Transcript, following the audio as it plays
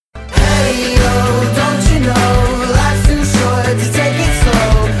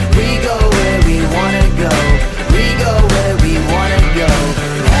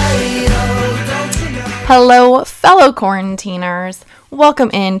Hello, fellow quarantiners. Welcome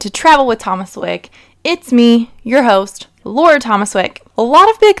in to Travel with Thomas Wick. It's me, your host, Laura Thomas Wick. A lot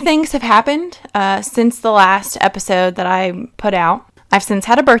of big things have happened since the last episode that I put out. I've since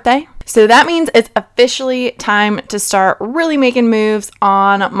had a birthday, so that means it's officially time to start really making moves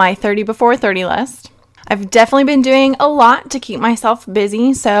on my 30 before 30 list. I've definitely been doing a lot to keep myself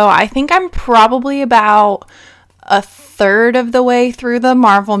busy, so I think I'm probably about a third of the way through the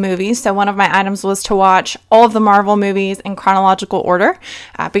Marvel movies. So one of my items was to watch all of the Marvel movies in chronological order,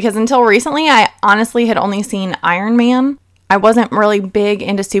 because until recently, I honestly had only seen Iron Man. I wasn't really big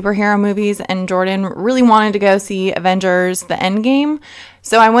into superhero movies, and Jordan really wanted to go see Avengers: The Endgame.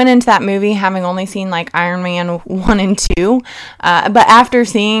 So I went into that movie having only seen like Iron Man 1 and 2. But after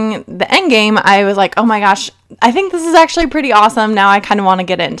seeing The Endgame, I was like, oh my gosh, I think this is actually pretty awesome. Now I kind of want to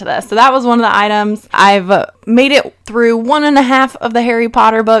get into this. So that was one of the items. I've made it through 1.5 of the Harry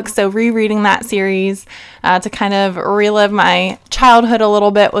Potter books. So rereading that series to kind of relive my childhood a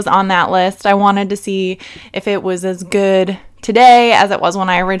little bit was on that list. I wanted to see if it was as good today as it was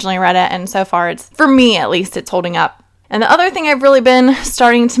when I originally read it. And so far, for me at least, it's holding up. And the other thing I've really been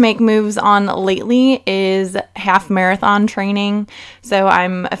starting to make moves on lately is half marathon training. So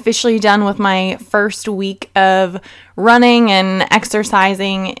I'm officially done with my first week of running and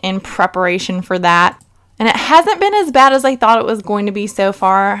exercising in preparation for that. And it hasn't been as bad as I thought it was going to be so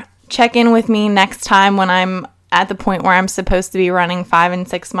far. Check in with me next time when I'm at the point where I'm supposed to be running 5 and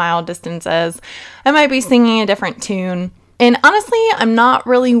 6 mile distances. I might be singing a different tune. And honestly, I'm not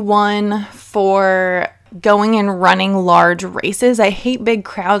really one for going and running large races. I hate big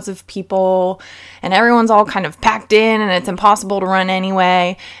crowds of people and everyone's all kind of packed in and it's impossible to run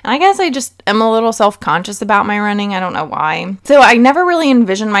anyway. And I guess I just am a little self-conscious about my running. I don't know why. So I never really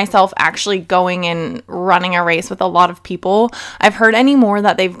envisioned myself actually going and running a race with a lot of people. I've heard anymore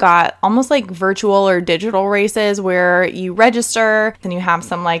that they've got almost like virtual or digital races where you register and you have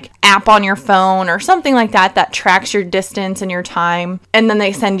some like app on your phone or something like that that tracks your distance and your time. And then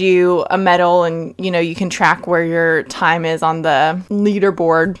they send you a medal and, you can track where your time is on the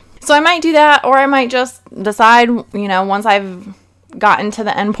leaderboard. So I might do that, or I might just decide, once I've gotten to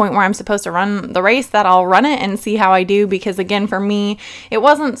the end point where I'm supposed to run the race, that I'll run it and see how I do. Because again, for me, it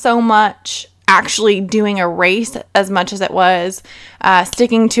wasn't so much actually doing a race as much as it was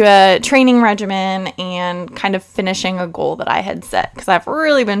sticking to a training regimen and kind of finishing a goal that I had set, because I've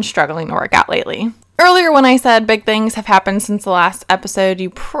really been struggling to work out lately. Earlier when I said big things have happened since the last episode,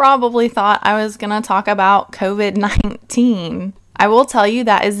 you probably thought I was going to talk about COVID-19. I will tell you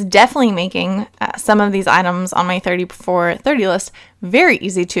that is definitely making some of these items on my 30 before 30 list very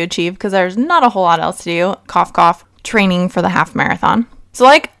easy to achieve, because there's not a whole lot else to do. Cough, cough, training for the half marathon. So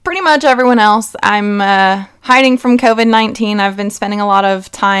like pretty much everyone else, I'm hiding from COVID-19. I've been spending a lot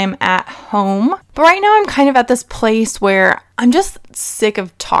of time at home. But right now I'm kind of at this place where I'm just sick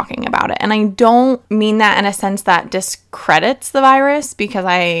of talking about it. And I don't mean that in a sense that discredits the virus, because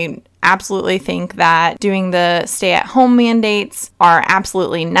I absolutely think that doing the stay-at-home mandates are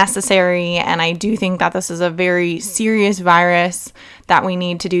absolutely necessary. And I do think that this is a very serious virus that we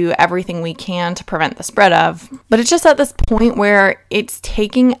need to do everything we can to prevent the spread of. But it's just at this point where it's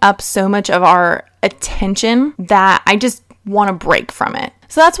taking up so much of our attention that I just want to break from it.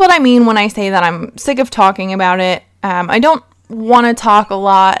 So that's what I mean when I say that I'm sick of talking about it. I don't want to talk a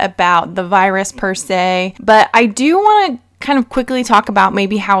lot about the virus per se, but I do want to kind of quickly talk about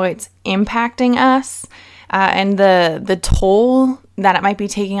maybe how it's impacting us and the toll that it might be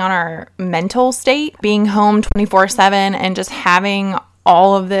taking on our mental state, being home 24/7 and just having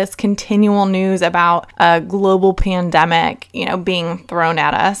all of this continual news about a global pandemic, being thrown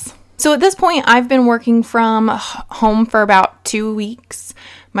at us. So at this point, I've been working from home for about 2 weeks.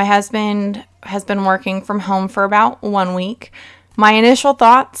 My husband has been working from home for about 1 week. My initial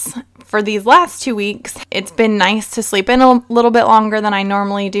thoughts for these last 2 weeks, it's been nice to sleep in a little bit longer than I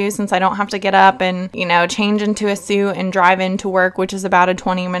normally do, since I don't have to get up and, change into a suit and drive into work, which is about a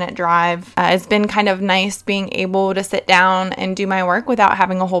 20-minute drive. It's been kind of nice being able to sit down and do my work without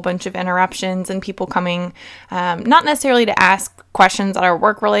having a whole bunch of interruptions and people coming, not necessarily to ask questions that are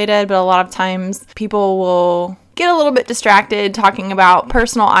work related, but a lot of times people will get a little bit distracted talking about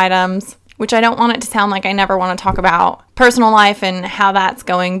personal items, which I don't want it to sound like I never want to talk about personal life and how that's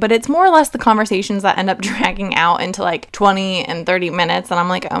going, but it's more or less the conversations that end up dragging out into like 20 and 30 minutes. And I'm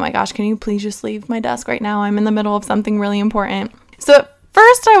like, oh my gosh, can you please just leave my desk right now? I'm in the middle of something really important. So at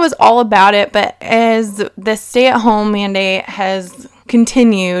first I was all about it, but as the stay-at-home mandate has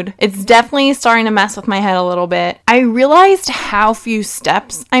continued, it's definitely starting to mess with my head a little bit. I realized how few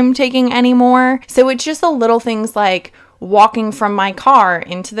steps I'm taking anymore. So it's just the little things like walking from my car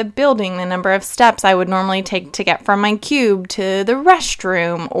into the building, the number of steps I would normally take to get from my cube to the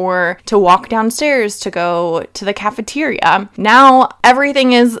restroom or to walk downstairs to go to the cafeteria. Now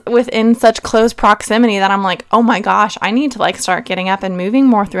everything is within such close proximity that I'm like, oh my gosh, I need to like start getting up and moving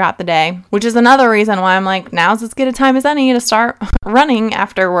more throughout the day, which is another reason why I'm like, now's as good a time as any to start running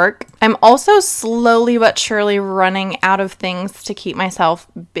after work. I'm also slowly but surely running out of things to keep myself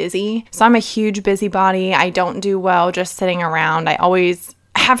busy. So I'm a huge busybody. I don't do well just sitting around. I always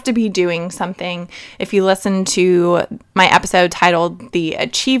have to be doing something. If you listen to my episode titled The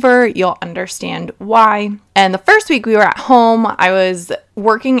Achiever, you'll understand why. And the first week we were at home, I was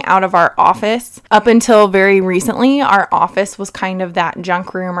working out of our office. Up until very recently, our office was kind of that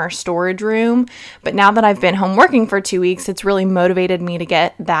junk room or storage room. But now that I've been home working for 2 weeks, it's really motivated me to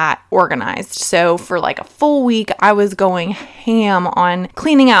get that organized. So for like a full week, I was going ham on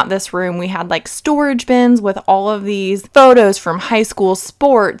cleaning out this room. We had like storage bins with all of these photos from high school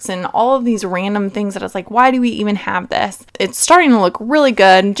sports and all of these random things that I was like, why do we even have this? It's starting to look really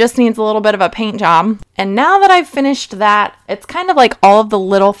good, just needs a little bit of a paint job. And now that I've finished that, it's kind of like all of the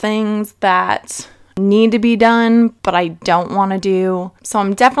little things that need to be done, but I don't want to do. So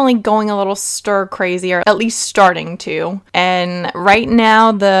I'm definitely going a little stir crazy, or at least starting to. And right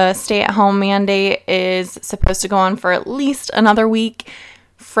now, the stay-at-home mandate is supposed to go on for at least another week.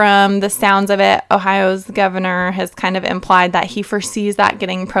 From the sounds of it, Ohio's governor has kind of implied that he foresees that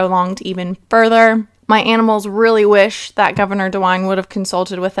getting prolonged even further. My animals really wish that Governor DeWine would have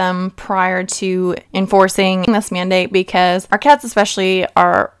consulted with them prior to enforcing this mandate, because our cats especially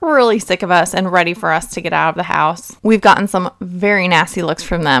are really sick of us and ready for us to get out of the house. We've gotten some very nasty looks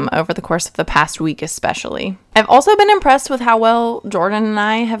from them over the course of the past week especially. I've also been impressed with how well Jordan and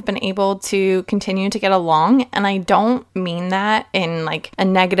I have been able to continue to get along, and I don't mean that in like a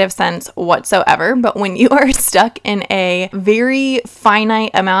negative sense whatsoever, but when you are stuck in a very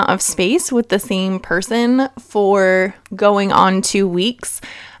finite amount of space with the same person for going on 2 weeks,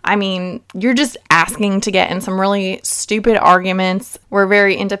 I mean, you're just asking to get in some really stupid arguments. We're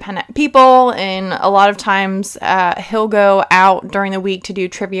very independent people, and a lot of times he'll go out during the week to do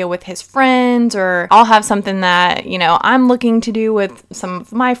trivia with his friends, or I'll have something that, you know, I'm looking to do with some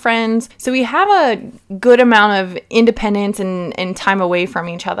of my friends. So we have a good amount of independence and time away from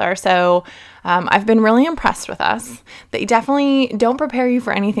each other. So I've been really impressed with us. They definitely don't prepare you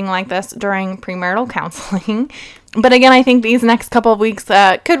for anything like this during premarital counseling. But again, I think these next couple of weeks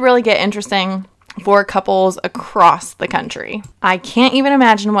could really get interesting for couples across the country. I can't even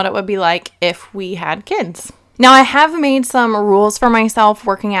imagine what it would be like if we had kids. Now, I have made some rules for myself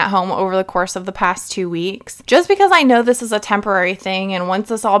working at home over the course of the past 2 weeks, just because I know this is a temporary thing, and once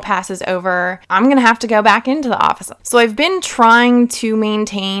this all passes over, I'm going to have to go back into the office. So I've been trying to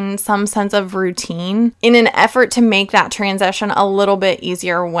maintain some sense of routine in an effort to make that transition a little bit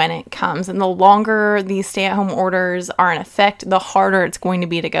easier when it comes. And the longer these stay-at-home orders are in effect, the harder it's going to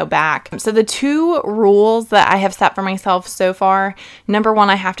be to go back. So the 2 rules that I have set for myself so far, number 1,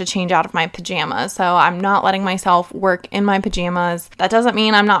 I have to change out of my pajamas. So I'm not letting myself work in my pajamas. That doesn't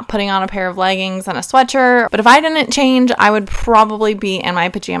mean I'm not putting on a pair of leggings and a sweatshirt, but if I didn't change, I would probably be in my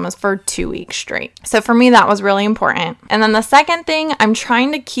pajamas for 2 weeks straight. So for me, that was really important. And then the second thing, I'm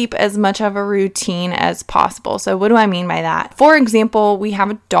trying to keep as much of a routine as possible. So what do I mean by that? For example, we have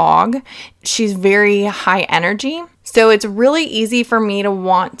a dog. She's very high energy. So it's really easy for me to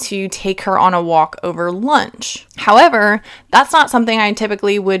want to take her on a walk over lunch. However, that's not something I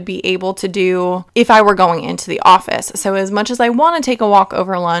typically would be able to do if I were going into the office. So as much as I want to take a walk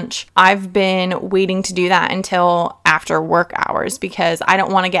over lunch, I've been waiting to do that until after work hours, because I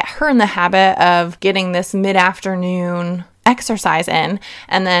don't want to get her in the habit of getting this mid-afternoon exercise in,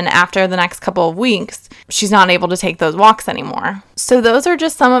 and then after the next couple of weeks, she's not able to take those walks anymore. So those are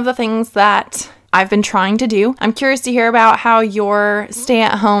just some of the things that I've been trying to do. I'm curious to hear about how your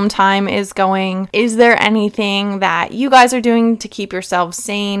stay-at-home time is going. Is there anything that you guys are doing to keep yourselves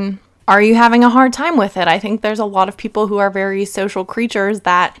sane? Are you having a hard time with it? I think there's a lot of people who are very social creatures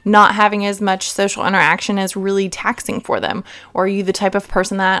that not having as much social interaction is really taxing for them. Or are you the type of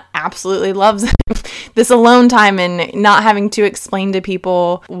person that absolutely loves this alone time and not having to explain to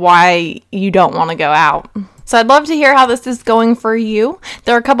people why you don't want to go out? So I'd love to hear how this is going for you.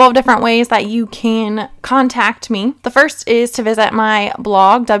 There are a couple of different ways that you can contact me. The first is to visit my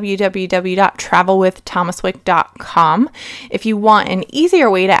blog, www.travelwiththomaswick.com. If you want an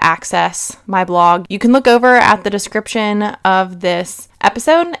easier way to access my blog, you can look over at the description of this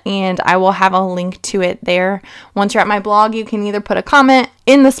episode, and I will have a link to it there. Once you're at my blog, you can either put a comment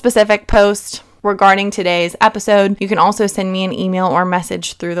in the specific post regarding today's episode. You can also send me an email or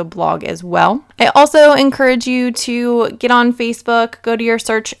message through the blog as well. I also encourage you to get on Facebook, go to your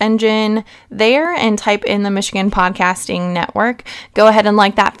search engine there and type in the Michigan Podcasting Network. Go ahead and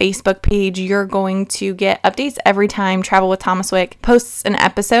like that Facebook page. You're going to get updates every time Travel with Thomas Wick posts an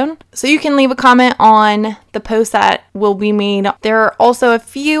episode. So you can leave a comment on the post that will be made. There are also a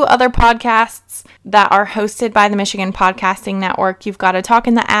few other podcasts that are hosted by the Michigan Podcasting Network. You've got a Talk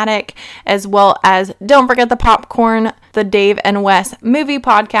in the Attic, as well as don't forget the Popcorn, the Dave and Wes movie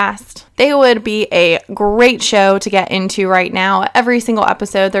podcast. They would be a great show to get into right now. Every single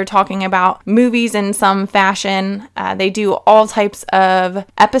episode, they're talking about movies in some fashion. They do all types of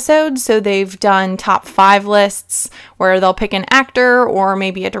episodes. So they've done top 5 lists where they'll pick an actor or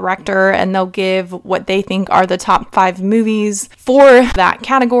maybe a director and they'll give what they think are the top 5 movies for that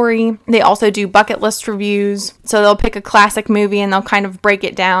category. They also do bucket list reviews. So they'll pick a classic movie and they'll kind of break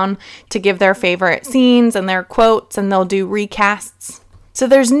it down to give their favorite scenes and their quotes, and they'll do recasts. So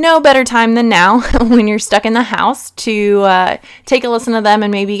there's no better time than now when you're stuck in the house to take a listen to them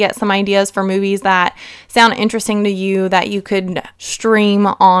and maybe get some ideas for movies that sound interesting to you that you could stream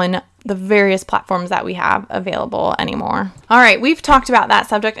on the various platforms that we have available anymore. All right, we've talked about that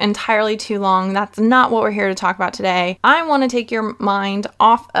subject entirely too long. That's not what we're here to talk about today. I want to take your mind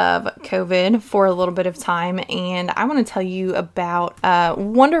off of COVID for a little bit of time, and I want to tell you about a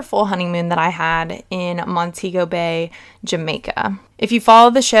wonderful honeymoon that I had in Montego Bay, Jamaica. If you follow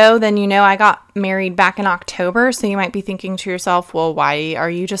the show, then you know I got married back in October, so you might be thinking to yourself, well, why are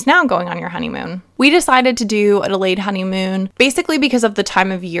you just now going on your honeymoon? We decided to do a delayed honeymoon basically because of the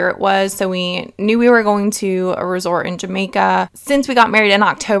time of year it was. So we knew we were going to a resort in Jamaica. Since we got married in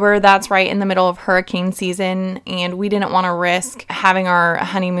October, that's right in the middle of hurricane season, and we didn't want to risk having our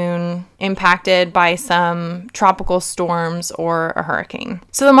honeymoon impacted by some tropical storms or a hurricane.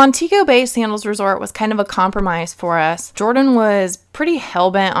 So the Montego Bay Sandals Resort was kind of a compromise for us. Jordan was pretty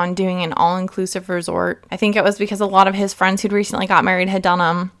hell-bent on doing an all-inclusive resort. I think it was because a lot of his friends who'd recently got married had done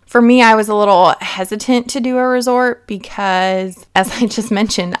them. For me, I was a little hesitant to do a resort because, as I just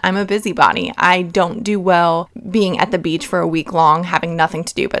mentioned, I'm a busybody. I don't do well being at the beach for a week long, having nothing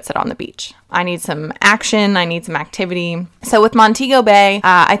to do but sit on the beach. I need some action. I need some activity. So with Montego Bay,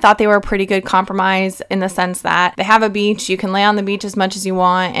 I thought they were a pretty good compromise in the sense that they have a beach. You can lay on the beach as much as you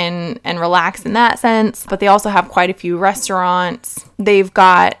want and relax in that sense. But they also have quite a few restaurants. They've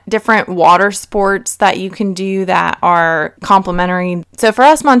got different water sports that you can do that are complimentary. So for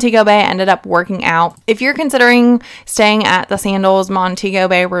us, Montego Bay ended up working out. If you're considering staying at the Sandals Montego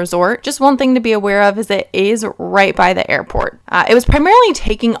Bay Resort, just one thing to be aware of is it is right by the airport. It was primarily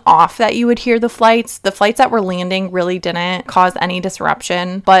taking off that you would hear the flights. The flights that were landing really didn't cause any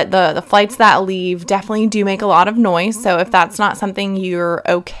disruption, but the flights that leave definitely do make a lot of noise. So if that's not something you're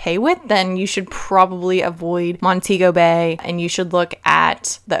okay with, then you should probably avoid Montego Bay and you should look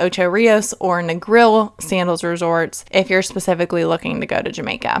at the Ocho Rios or Negril Sandals resorts if you're specifically looking to go to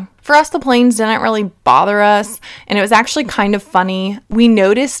Jamaica. For us, the planes didn't really bother us, and it was actually kind of funny. We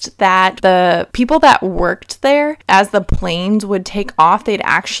noticed that the people that worked there, as the planes would take off, they'd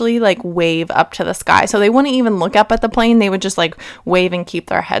actually wave up to the sky. So they wouldn't even look up at the plane. They would just wave and keep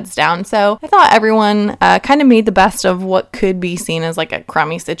their heads down. So I thought everyone kind of made the best of what could be seen as a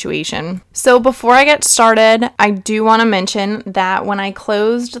crummy situation. So before I get started, I do want to mention that when I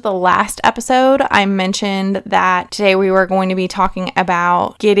closed the last episode, I mentioned that today we were going to be talking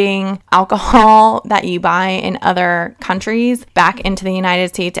about getting alcohol that you buy in other countries back into the United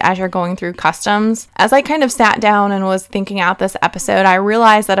States as you're going through customs. As I kind of sat down and was thinking out this episode, I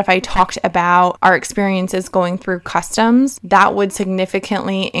realized that if I talked about our experiences going through customs, that would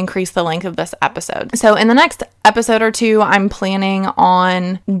significantly increase the length of this episode. So in the next episode or two, I'm planning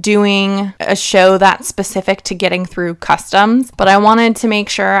on doing a show that's specific to getting through customs, but I wanted to make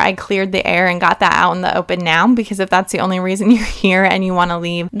sure I cleared the air and got that out in the open now, because if that's the only reason you're here and you want to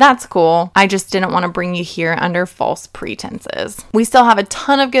leave, that's cool. I just didn't want to bring you here under false pretenses. We still have a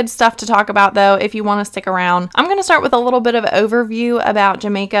ton of good stuff to talk about though, if you want to stick around. I'm going to start with a little bit of overview about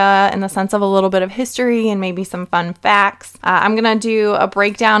Jamaica in the sense of a little bit of history and maybe some fun facts. I'm going to do a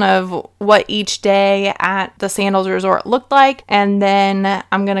breakdown of what each day at the Sandals Resort looked like, and then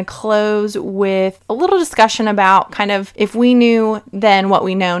I'm going to close with a little discussion about kind of if we knew then what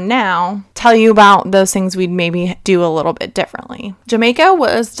we know now, tell you about those things we'd maybe do a little bit differently. Jamaica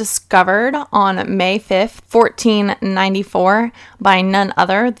was discovered on May 5th, 1494 by none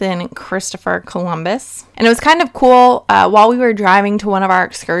other than Christopher Columbus. And it was kind of cool. While we were driving to one of our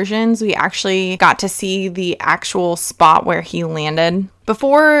excursions, we actually got to see the actual spot where he landed.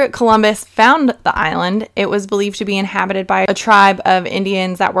 Before Columbus found the island, it was believed to be inhabited by a tribe of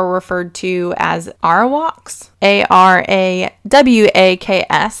Indians that were referred to as Arawaks, Arawaks.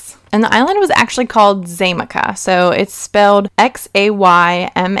 And the island was actually called Jamaica. So it's spelled Xaymaca,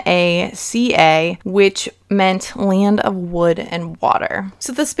 which meant land of wood and water.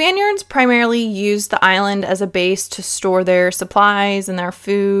 So the Spaniards primarily used the island as a base to store their supplies and their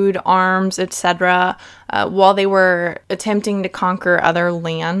food, arms, etc., while they were attempting to conquer other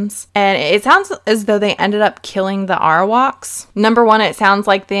lands. And it sounds as though they ended up killing the Arawaks. Number one, it sounds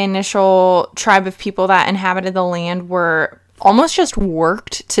like the initial tribe of people that inhabited the land were almost just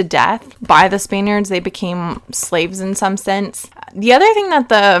worked to death by the Spaniards. They became slaves in some sense. The other thing that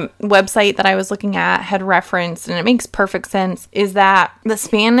the website that I was looking at had referenced, and it makes perfect sense, is that the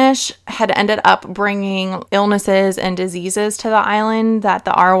Spanish had ended up bringing illnesses and diseases to the island that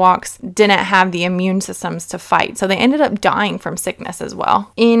the Arawaks didn't have the immune systems to fight. So they ended up dying from sickness as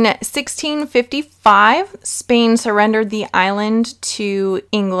well. In 1655, Spain surrendered the island to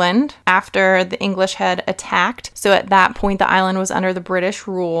England after the English had attacked. So at that point, the island was under the British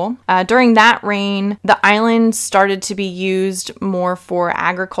rule. During that reign, the island started to be used more for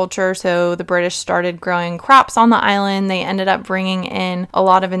agriculture, so the British started growing crops on the island. They ended up bringing in a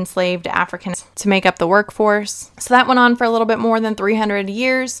lot of enslaved Africans to make up the workforce. So that went on for a little bit more than 300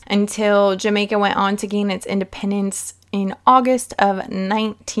 years until Jamaica went on to gain its independence in August of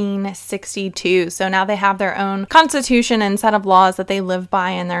 1962. So now they have their own constitution and set of laws that they live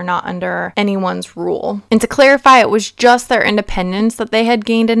by, and they're not under anyone's rule. And to clarify, it was just their independence that they had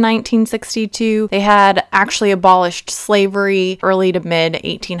gained in 1962. They had actually abolished slavery early to mid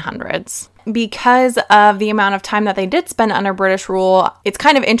 1800s. Because of the amount of time that they did spend under British rule, it's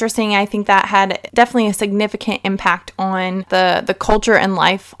kind of interesting. I think that had definitely a significant impact on the culture and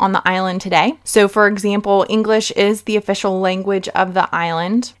life on the island today. So for example, English is the official language of the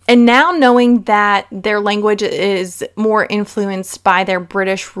island. And now knowing that their language is more influenced by their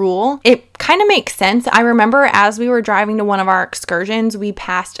British rule, it kind of makes sense. I remember as we were driving to one of our excursions, we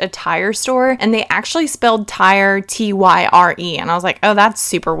passed a tire store and they actually spelled tire Tyre. And I was like, oh, that's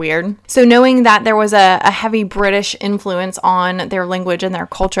super weird. So knowing that there was a heavy British influence on their language and their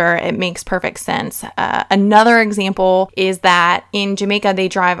culture, it makes perfect sense. Another example is that in Jamaica, they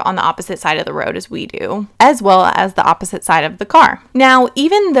drive on the opposite side of the road as we do, as well as the opposite side of the car. Now,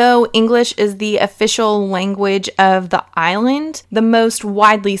 even though English is the official language of the island, the most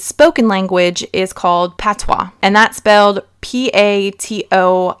widely spoken language is called patois, and that's spelled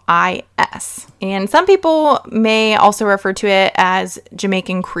Patois. And some people may also refer to it as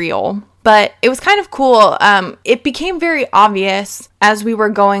Jamaican Creole. But it was kind of cool. It became very obvious as we were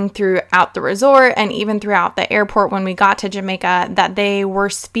going throughout the resort and even throughout the airport when we got to Jamaica that they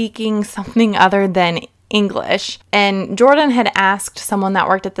were speaking something other than English. And Jordan had asked someone that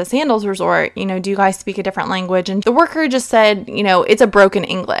worked at the Sandals Resort, do you guys speak a different language? And the worker just said, it's a broken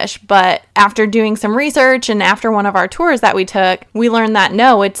English. But after doing some research and after one of our tours that we took, we learned that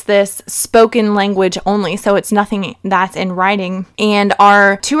no, it's this spoken language only. So it's nothing that's in writing. And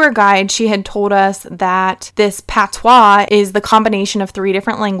our tour guide, she had told us that this patois is the combination of 3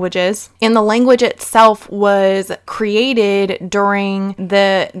 different languages. And the language itself was created during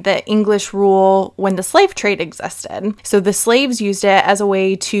the English rule when the slave trade existed. So the slaves used it as a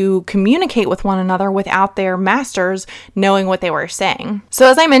way to communicate with one another without their masters knowing what they were saying. So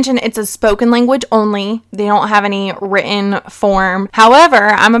as I mentioned, it's a spoken language only. They don't have any written form.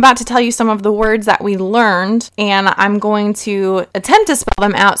 However, I'm about to tell you some of the words that we learned, and I'm going to attempt to spell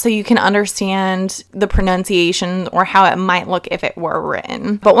them out so you can understand the pronunciation or how it might look if it were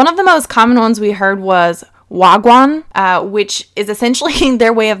written. But one of the most common ones we heard was wagwan, which is essentially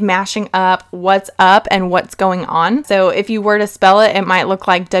their way of mashing up what's up and what's going on. So if you were to spell it, it might look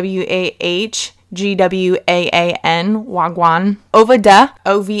like WAHGWAAN, wagwan. Ovada,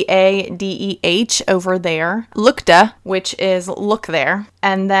 OVADEH, over there. Lukda, which is look there.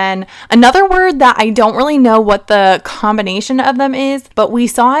 And then another word that I don't really know what the combination of them is, but we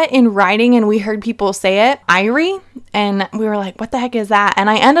saw it in writing and we heard people say it, Irie. And we were like, what the heck is that? And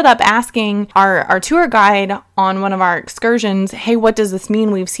I ended up asking our tour guide on one of our excursions, hey, what does this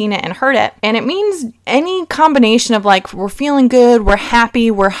mean? We've seen it and heard it. And it means any combination of like, we're feeling good, we're happy,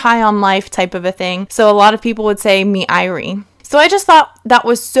 we're high on life type of a thing. thing. So a lot of people would say me Irie. So I just thought that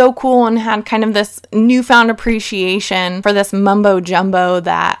was so cool and had kind of this newfound appreciation for this mumbo jumbo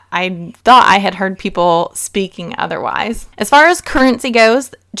that I thought I had heard people speaking otherwise. As far as currency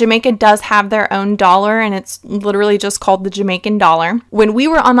goes, Jamaica does have their own dollar, and it's literally just called the Jamaican dollar. When we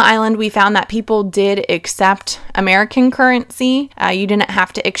were on the island, we found that people did accept American currency. You didn't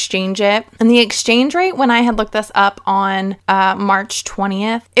have to exchange it. And the exchange rate, when I had looked this up on March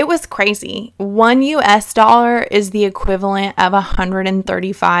 20th, it was crazy. $1 is the equivalent of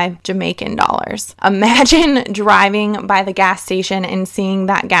 135 Jamaican dollars. Imagine driving by the gas station and seeing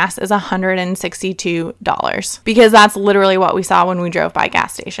that gas is $162, because that's literally what we saw when we drove by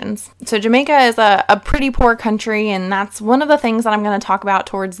gas stations. So Jamaica is a pretty poor country, and that's one of the things that I'm going to talk about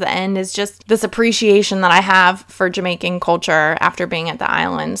towards the end, is just this appreciation that I have for Jamaican culture after being at the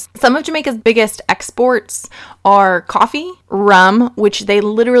islands. Some of Jamaica's biggest exports are coffee, rum, which they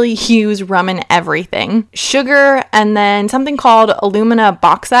literally use rum in everything, sugar, and then something called alumina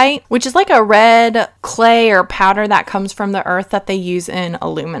bauxite, which is like a red clay or powder that comes from the earth that they use in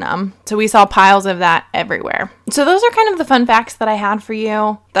aluminum. So we saw piles of that everywhere. So those are kind of the fun facts that I had for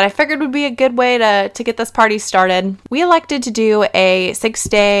you that I figured would be a good way to get this party started. We elected to do a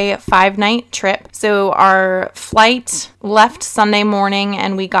 6-day, 5-night trip. So our flight left Sunday morning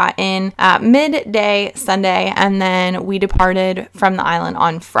and we got in midday Sunday, and then we departed from the island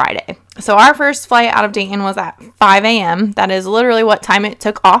on Friday. So our first flight out of Dayton was at 5 a.m. That is literally what time it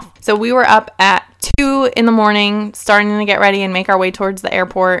took off. So we were up at 2 in the morning, starting to get ready and make our way towards the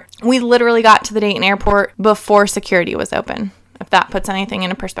airport. We literally got to the Dayton airport before security was open, if that puts anything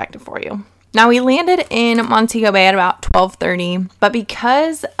into perspective for you. Now, we landed in Montego Bay at about 12:30, but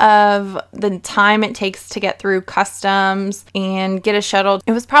because of the time it takes to get through customs and get a shuttle,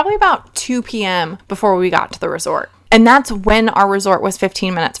 it was probably about 2 p.m. before we got to the resort. And that's when our resort was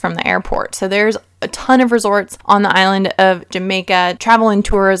 15 minutes from the airport. So there's a ton of resorts on the island of Jamaica. Travel and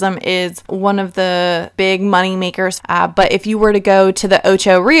tourism is one of the big money makers. But if you were to go to the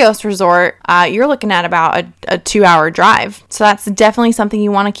Ocho Rios resort, you're looking at about a 2-hour drive. So that's definitely something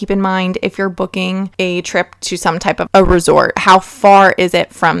you want to keep in mind if you're booking a trip to some type of a resort. How far is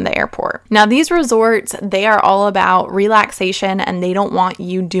it from the airport? Now, these resorts, they are all about relaxation and they don't want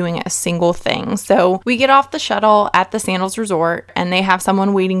you doing a single thing. So we get off the shuttle at the Sandals Resort and they have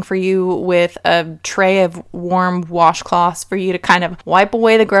someone waiting for you with a tray of warm washcloths for you to kind of wipe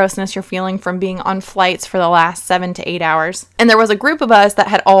away the grossness you're feeling from being on flights for the last 7 to 8 hours. And there was a group of us that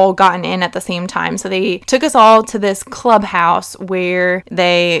had all gotten in at the same time. So they took us all to this clubhouse where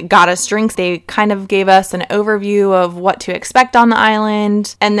they got us drinks. They kind of gave us an overview of what to expect on the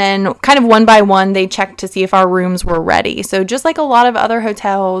island. And then kind of one by one, they checked to see if our rooms were ready. So just like a lot of other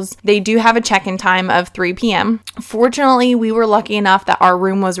hotels, they do have a check-in time of 3 p.m. Fortunately, we were lucky enough that our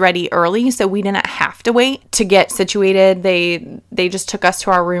room was ready early, so we didn't have to wait to get situated. They just took us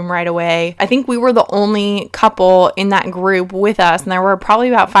to our room right away. I think we were the only couple in that group with us, and there were probably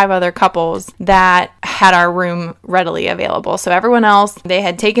about 5 other couples that had our room readily available. So everyone else, they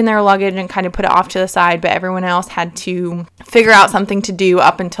had taken their luggage and kind of put it off to the side, but everyone else had to figure out something to do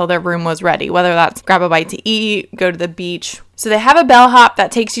up until their room was ready, whether that's grab a bite to eat, go to the beach. So they have a bellhop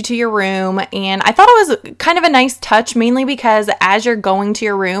that takes you to your room, and I thought it was kind of a nice touch, mainly because as you're going to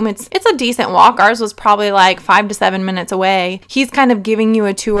your room, it's a decent walk. Ours was probably like 5 to 7 minutes away. He's kind of giving you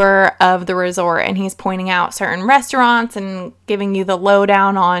a tour of the resort, and he's pointing out certain restaurants and giving you the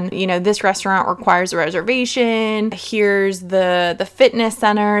lowdown on, this restaurant requires a reservation. Here's the fitness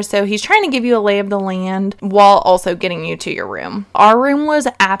center. So he's trying to give you a lay of the land while also getting you to your room. Our room was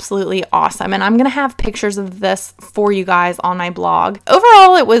absolutely awesome, and I'm going to have pictures of this for you guys on my blog.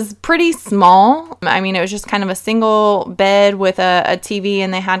 Overall, it was pretty small. I mean, it was just kind of a single bed with a TV,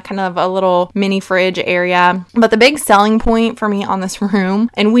 and they had kind of a little mini fridge area. But the big selling point for me on this room,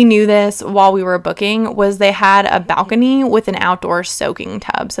 and we knew this while we were booking, was they had a balcony with an outdoor soaking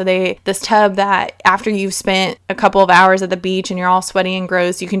tub. So this tub that after you've spent a couple of hours at the beach and you're all sweaty and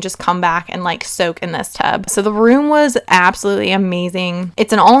gross, you can just come back and soak in this tub. So the room was absolutely amazing.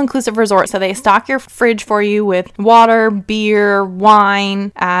 It's an all-inclusive resort. So they stock your fridge for you with water, beer,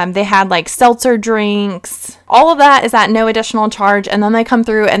 wine. They had seltzer drinks. All of that is at no additional charge, and then they come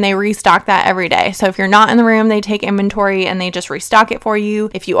through and they restock that every day. So if you're not in the room, they take inventory and they just restock it for you.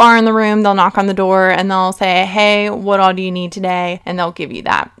 If you are in the room, they'll knock on the door and they'll say, "Hey, what all do you need today?" And they'll give you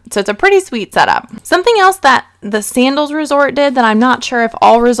that. So it's a pretty sweet setup. Something else that the Sandals Resort did that I'm not sure if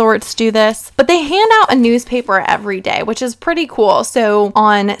all resorts do this, but they hand out a newspaper every day, which is pretty cool. So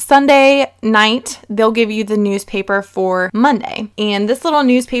on Sunday night, they'll give you the newspaper for Monday. And this little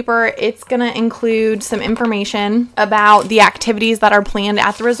newspaper, it's going to include some information about the activities that are planned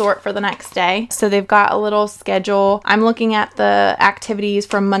at the resort for the next day. So they've got a little schedule. I'm looking at the activities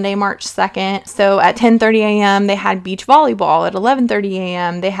from Monday, March 2nd. So at 10:30 a.m., they had beach volleyball. At 11:30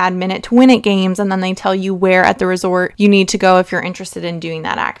 a.m., they had minute to win it games. And then they tell you where at the resort you need to go if you're interested in doing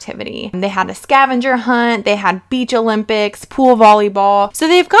that activity. And they had a scavenger hunt. They had beach Olympics, pool volleyball. So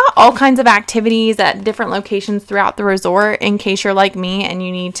they've got all kinds of activities at different locations throughout the resort in case you're like me and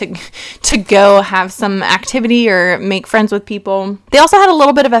you need to go have some activity or make friends with people. They also had a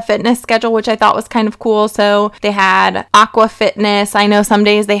little bit of a fitness schedule, which I thought was kind of cool. So they had aqua fitness. I know some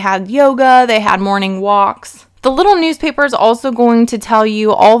days they had yoga, they had morning walks. The little newspaper is also going to tell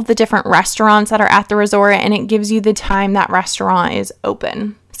you all of the different restaurants that are at the resort, and it gives you the time that restaurant is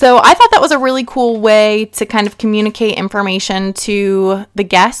open. So I thought that was a really cool way to kind of communicate information to the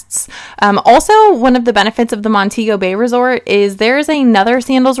guests. Also, one of the benefits of the Montego Bay Resort is there's another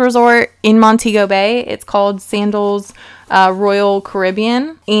Sandals Resort in Montego Bay. It's called Sandals Royal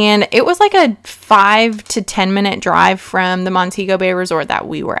Caribbean, and it was like a 5 to 10 minute drive from the Montego Bay Resort that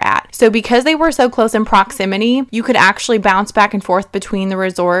we were at. So because they were so close in proximity, you could actually bounce back and forth between the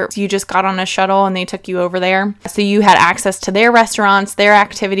resorts. You just got on a shuttle and they took you over there. So you had access to their restaurants, their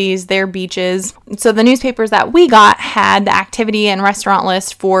activities, their beaches. So the newspapers that we got had the activity and restaurant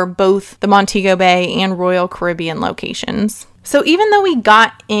list for both the Montego Bay and Royal Caribbean locations. So even though we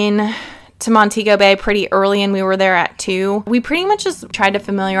got in to Montego Bay pretty early and we were there at 2, we pretty much just tried to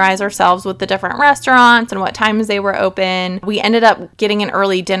familiarize ourselves with the different restaurants and what times they were open. We ended up getting an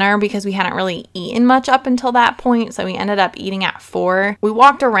early dinner because we hadn't really eaten much up until that point, so we ended up eating at 4. We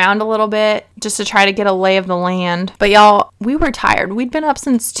walked around a little bit just to try to get a lay of the land, but y'all, we were tired. We'd been up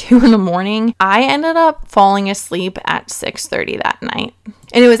since 2 in the morning. I ended up falling asleep at 6:30 that night.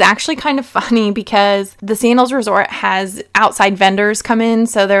 And it was actually kind of funny because the Sandals Resort has outside vendors come in.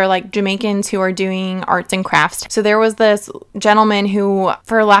 So they're like Jamaicans who are doing arts and crafts. So there was this gentleman who,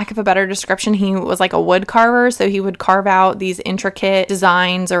 for lack of a better description, he was like a wood carver. So he would carve out these intricate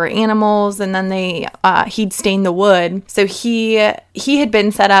designs or animals, and then he'd stain the wood. So he had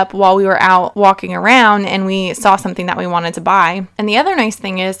been set up while we were out walking around, and we saw something that we wanted to buy. And the other nice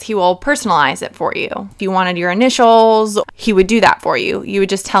thing is he will personalize it for you. If you wanted your initials, he would do that for you. You would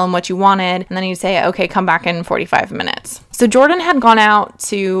just tell him what you wanted, and then he'd say, okay, come back in 45 minutes. So Jordan had gone out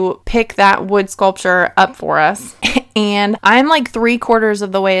to pick that wood sculpture up for us, and I'm like 3/4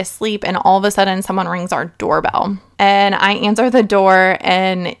 of the way asleep, and all of a sudden someone rings our doorbell. And I answer the door,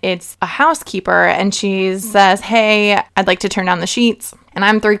 and it's a housekeeper, and she says, hey, I'd like to turn down the sheets. And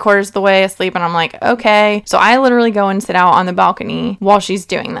I'm 3/4 of the way asleep, and I'm like, okay. So I literally go and sit out on the balcony while she's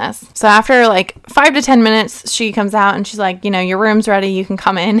doing this. So after like 5 to 10 minutes, she comes out and she's like, your room's ready. You can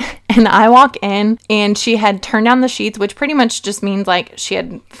come in. And I walk in, and she had turned down the sheets, which pretty much just means like she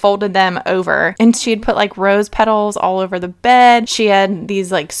had folded them over. And she had put like rose petals all over the bed. She had these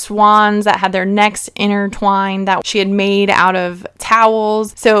like swans that had their necks intertwined that she had made out of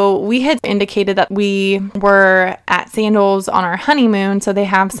towels. So we had indicated that we were at Sandals on our honeymoon. So they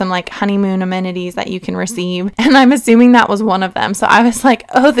have some like honeymoon amenities that you can receive. And I'm assuming that was one of them. So I was like,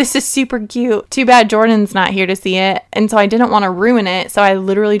 oh, this is super cute. Too bad Jordan's not here to see it. And so I didn't want to ruin it. So I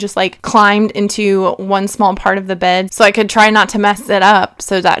literally just like climbed into one small part of the bed so I could try not to mess it up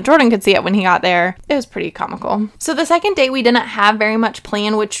so that Jordan could see it when he got there. It was pretty comical. So the second day we didn't have very much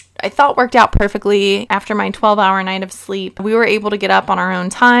planned, which I thought worked out perfectly. After my 12-hour night of sleep, we were able to get up on our own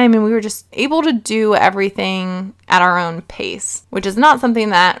time, and we were just able to do everything at our own pace, which is not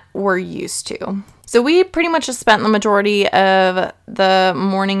something that we're used to. So we pretty much just spent the majority of the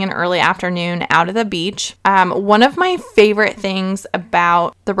morning and early afternoon out at the beach. One of my favorite things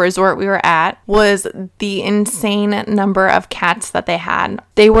about the resort we were at was the insane number of cats that they had.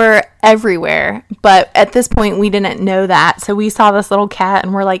 They were everywhere, but at this point we didn't know that. So we saw this little cat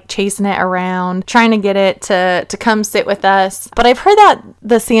and we're like chasing it around, trying to get it to come sit with us. But I've heard that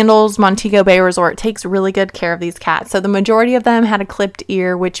the Sandals Montego Bay Resort takes really good care of these cats. So the majority of them had a clipped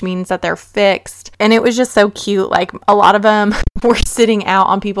ear, which means that they're fixed. And it was just so cute. Like a lot of them were sitting out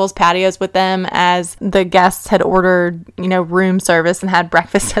on people's patios with them as the guests had ordered, room service and had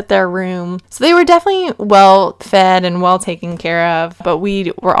breakfast at their room. So they were definitely well fed and well taken care of, but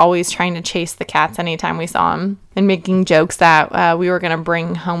we were always trying to chase the cats anytime we saw them. and making jokes that we were going to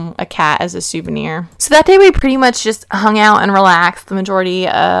bring home a cat as a souvenir. So that day we pretty much just hung out and relaxed the majority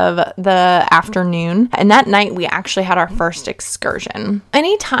of the afternoon. And that night we actually had our first excursion.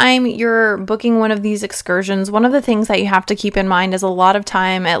 Anytime you're booking one of these excursions, one of the things that you have to keep in mind is a lot of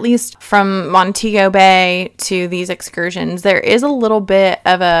time, at least from Montego Bay to these excursions, there is a little bit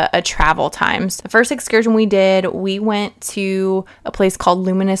of a travel time. So the first excursion we did, we went to a place called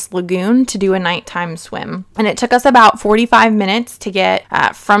Luminous Lagoon to do a nighttime swim. And it took us about 45 minutes to get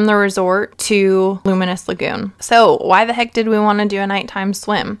from the resort to Luminous Lagoon. So why the heck did we want to do a nighttime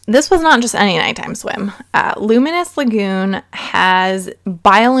swim? This was not just any nighttime swim. Luminous Lagoon has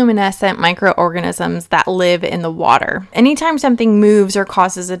bioluminescent microorganisms that live in the water. Anytime something moves or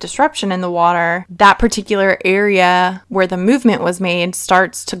causes a disruption in the water, that particular area where the movement was made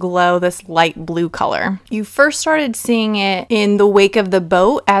starts to glow this light blue color. You first started seeing it in the wake of the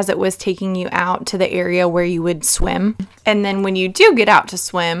boat as it was taking you out to the area where you would swim. And then when you do get out to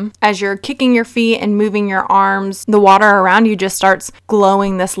swim, as you're kicking your feet and moving your arms, the water around you just starts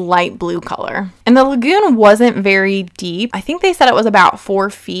glowing this light blue color. And the lagoon wasn't very deep. I think they said it was about 4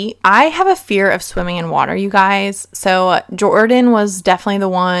 feet. I have a fear of swimming in water, you guys. So Jordan was definitely the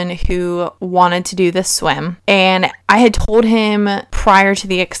one who wanted to do this swim. And I had told him prior to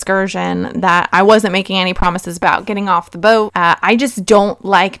the excursion that I wasn't making any promises about getting off the boat. I just don't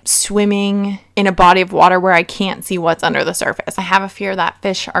like swimming in a body of water where I can't see what's under the surface. I have a fear that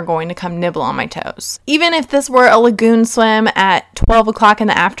fish are going to come nibble on my toes. Even if this were a lagoon swim at 12 o'clock in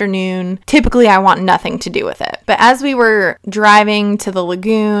the afternoon, typically I want nothing to do with it. But as we were driving to the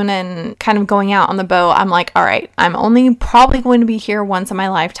lagoon and kind of going out on the boat, I'm like, all right, I'm only probably going to be here once in my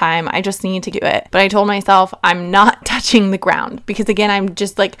lifetime. I just need to do it. But I told myself I'm not touching the ground because, again, I'm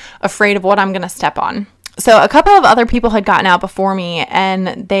just like afraid of what I'm going to step on. So a couple of other people had gotten out before me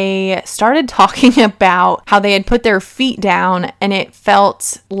and they started talking about how they had put their feet down and it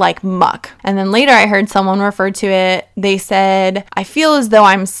felt like muck. And then later I heard someone refer to it. They said, I feel as though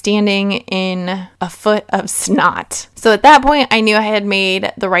I'm standing in a foot of snot. So at that point, I knew I had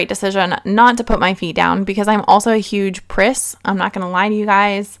made the right decision not to put my feet down because I'm also a huge priss. I'm not going to lie to you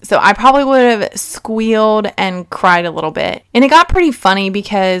guys. So I probably would have squealed and cried a little bit. And it got pretty funny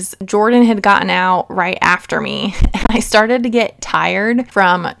because Jordan had gotten out right after me and I started to get tired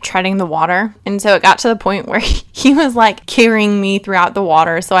from treading the water. And so it got to the point where he was like carrying me throughout the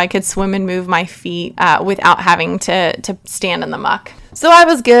water so I could swim and move my feet without having to stand in the muck. So I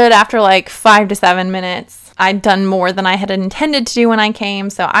was good after like 5 to 7 minutes. I'd done more than I had intended to do when I came,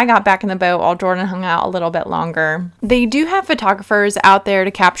 so I got back in the boat while Jordan hung out a little bit longer. They do have photographers out there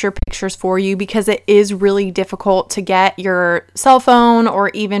to capture pictures for you because it is really difficult to get your cell phone or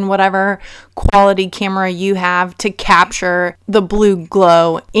even whatever quality camera you have to capture the blue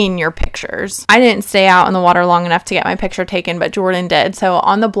glow in your pictures. I didn't stay out in the water long enough to get my picture taken, but Jordan did. So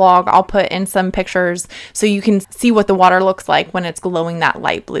on the blog, I'll put in some pictures so you can see what the water looks like when it's glowing that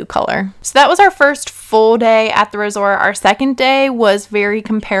light blue color. So that was our first full day at the resort. Our second day was very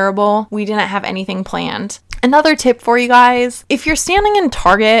comparable. We didn't have anything planned. Another tip for you guys, if you're standing in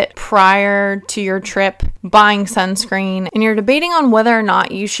Target prior to your trip buying sunscreen and you're debating on whether or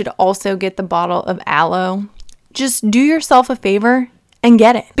not you should also get the bottle of aloe, just do yourself a favor and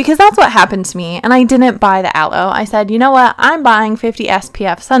get it. Because that's what happened to me and I didn't buy the aloe. I said, you know what? I'm buying 50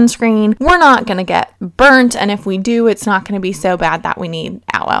 SPF sunscreen. We're not going to get burnt, and if we do, it's not going to be so bad that we need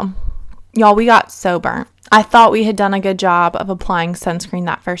aloe. Y'all, we got so burnt. I thought we had done a good job of applying sunscreen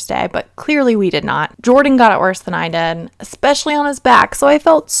that first day, but clearly we did not. Jordan got it worse than I did, especially on his back, so I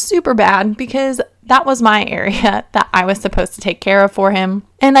felt super bad because that was my area that I was supposed to take care of for him,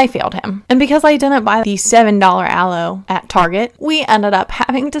 and I failed him. And because I didn't buy the $7 aloe at Target, we ended up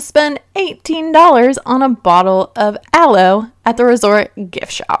having to spend $18 on a bottle of aloe at the resort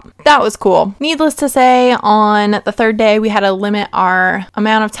gift shop. That was cool. Needless to say, on the third day, we had to limit our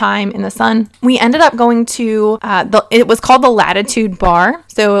amount of time in the sun. We ended up going to, it was called the Latitude Bar.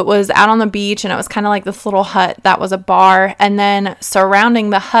 So it was out on the beach and it was kind of like this little hut that was a bar. And then surrounding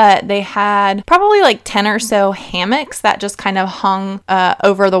the hut, they had probably like 10 or so hammocks that just kind of hung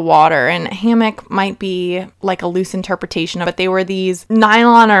over the water. And hammock might be like a loose interpretation of it. They were these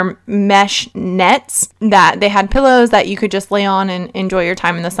nylon or mesh nets that they had pillows that you could just just lay on and enjoy your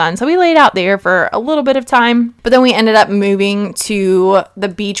time in the sun. So we laid out there for a little bit of time, but then we ended up moving to the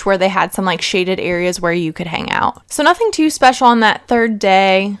beach where they had some like shaded areas where you could hang out. So nothing too special on that third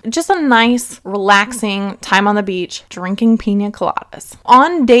day, just a nice relaxing time on the beach drinking pina coladas.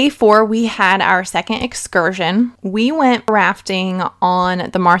 On day 4, we had our second excursion. We went rafting on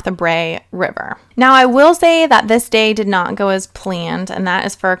the Martha Brae River. Now, I will say that this day did not go as planned, and that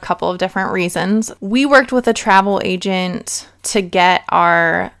is for a couple of different reasons. We worked with a travel agent to get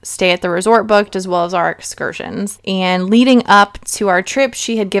our stay at the resort booked as well as our excursions. And leading up to our trip,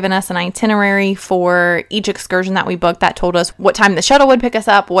 she had given us an itinerary for each excursion that we booked that told us what time the shuttle would pick us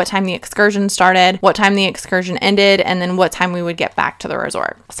up, what time the excursion started, what time the excursion ended, and then what time we would get back to the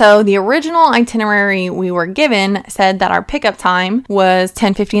resort. So the original itinerary we were given said that our pickup time was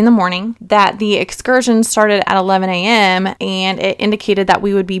 10:50 in the morning, that the excursion started at 11 a.m., and it indicated that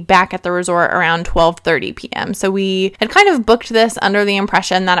we would be back at the resort around 12:30 p.m. So we had kind of booked this under the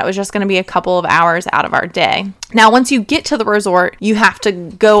impression that it was just going to be a couple of hours out of our day. Now, once you get to the resort, you have to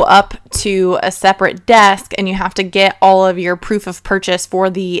go up to a separate desk and you have to get all of your proof of purchase for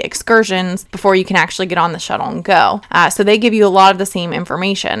the excursions before you can actually get on the shuttle and go. So they give you a lot of the same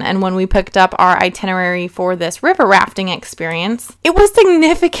information. And when we picked up our itinerary for this river rafting experience, it was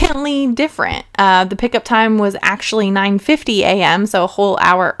significantly different. The pickup time was actually 9:50 a.m., so a whole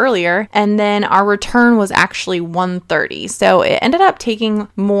hour earlier. And then our return was actually 1:30. So it ended up taking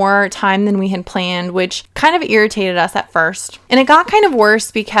more time than we had planned, which kind of irritated us at first. And it got kind of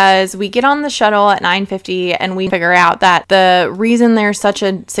worse because we get on the shuttle at 9:50 and we figure out that the reason there's such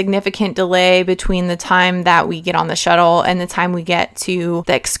a significant delay between the time that we get on the shuttle and the time we get to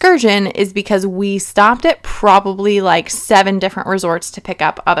the excursion is because we stopped at probably like 7 different resorts to pick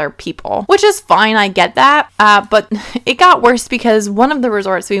up other people, which is fine. I get that. But it got worse because one of the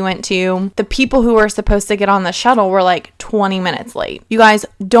resorts we went to, the people who were supposed to get on the shuttle were like 20 minutes late. You guys,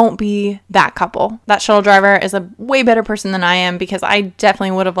 don't be that couple. That shuttle driver is a way better person than I am because I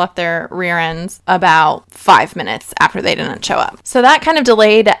definitely would have left their rear ends about 5 minutes after they didn't show up. So that kind of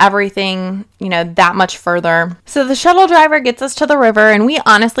delayed everything, that much further. So the shuttle driver gets us to the river and we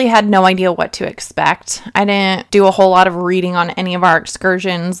honestly had no idea what to expect. I didn't do a whole lot of reading on any of our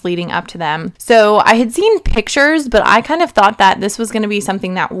excursions leading up to them. So I had seen pictures, but I kind of thought that this was going to be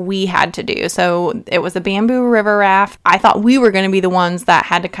something that we had to do. So it was a bamboo river raft. I thought we were going to be the ones that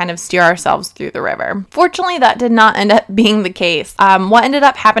had to kind of steer ourselves through the river. Fortunately, that did not end up being the case. What ended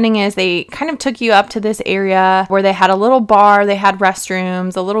up happening is they kind of took you up to this area where they had a little bar, they had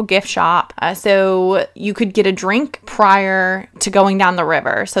restrooms, a little gift shop, so you could get a drink prior to going down the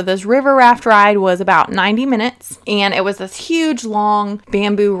river. So this river raft ride was about 90 minutes, and it was this huge, long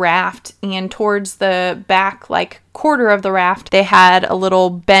bamboo raft, and towards the back, quarter of the raft, they had a little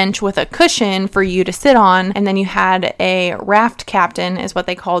bench with a cushion for you to sit on, and then you had a raft captain, is what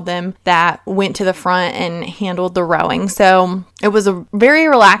they called them, that went to the front and handled the rowing. So it was a very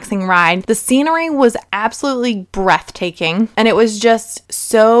relaxing ride. The scenery was absolutely breathtaking, and it was just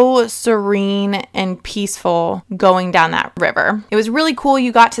so serene and peaceful going down that river. It was really cool.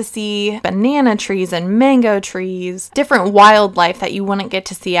 You got to see banana trees and mango trees, different wildlife that you wouldn't get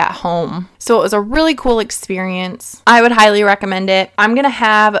to see at home. So it was a really cool experience. I would highly recommend it. I'm going to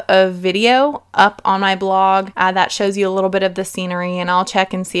have a video up on my blog that shows you a little bit of the scenery, and I'll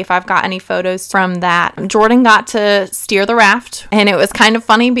check and see if I've got any photos from that. Jordan got to steer the raft, and it was kind of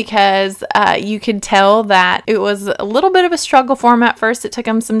funny because you could tell that it was a little bit of a struggle for him at first. It took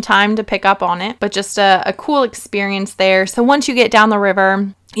him some time to pick up on it, but just a cool experience there. So once you get down the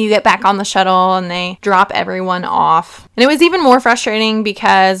river, you get back on the shuttle and they drop everyone off. And it was even more frustrating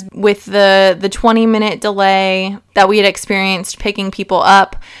because with the 20-minute delay that we had experienced picking people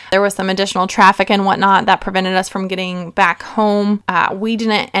up, there was some additional traffic and whatnot that prevented us from getting back home. We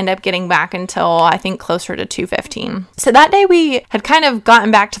didn't end up getting back until I think closer to 2:15. So that day we had kind of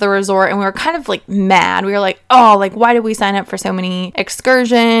gotten back to the resort and we were kind of mad. We were why did we sign up for so many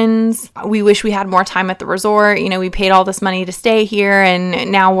excursions? We wish we had more time at the resort. We paid all this money to stay here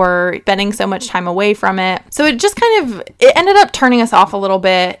and now we're spending so much time away from it. So it just it ended up turning us off a little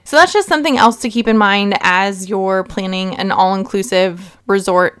bit. So that's just something else to keep in mind as you're planning an all-inclusive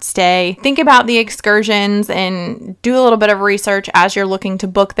resort stay. Think about the excursions and do a little bit of research as you're looking to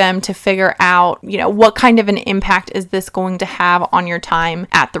book them to figure out, what kind of an impact is this going to have on your time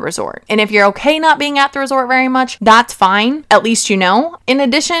at the resort. And if you're okay not being at the resort very much, that's fine. At least you know. In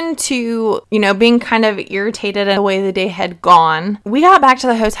addition to, being kind of irritated at the way the day had gone, we got back to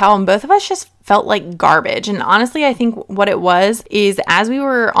the hotel and both of us just felt like garbage. And honestly, I think what it was is as we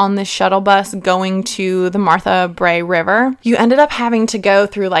were on the shuttle bus going to the Martha Brae River, you ended up having to go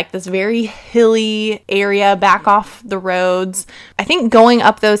through like this very hilly area back off the roads. I think going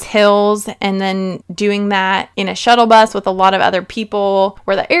up those hills and then doing that in a shuttle bus with a lot of other people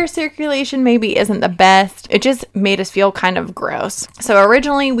where the air circulation maybe isn't the best, it just made us feel kind of gross. So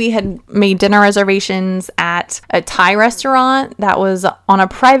originally we had made dinner reservations at a Thai restaurant that was on a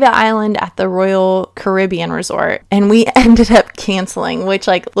private island at the Royal Caribbean Resort, and we ended up canceling, which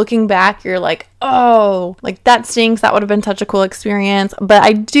like looking back you're like, oh, like that stinks. That would have been such a cool experience. But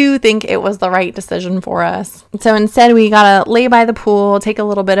I do think it was the right decision for us. So instead, we got to lay by the pool, take a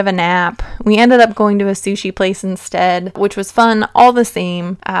little bit of a nap. We ended up going to a sushi place instead, which was fun all the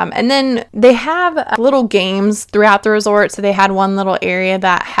same. And then they have little games throughout the resort. So they had one little area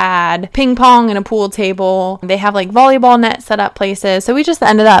that had ping pong and a pool table. They have like volleyball net set up places. So we just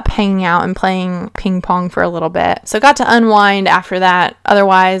ended up hanging out and playing ping pong for a little bit. So got to unwind after that.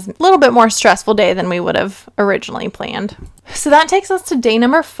 Otherwise, a little bit more stressful day than we would have originally planned. So that takes us to day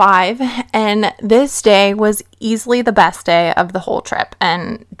number 5, and this day was easily the best day of the whole trip,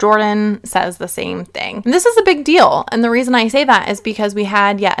 and Jordan says the same thing. And this is a big deal, and the reason I say that is because we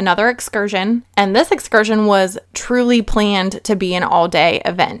had yet another excursion, and this excursion was truly planned to be an all-day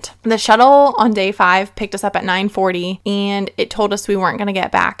event. The shuttle on day 5 picked us up at 9:40, and it told us we weren't going to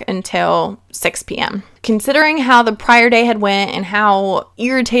get back until 6 p.m. Considering how the prior day had went and how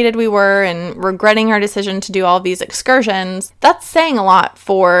irritated we were and regretting our decision to do all of these excursions, that's saying a lot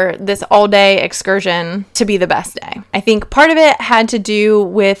for this all-day excursion to be the best day. I think part of it had to do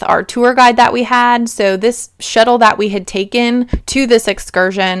with our tour guide that we had. So this shuttle that we had taken to this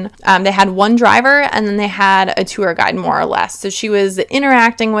excursion, they had one driver and then they had a tour guide more or less. So she was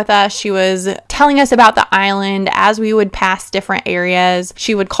interacting with us. She was telling us about the island as we would pass different areas.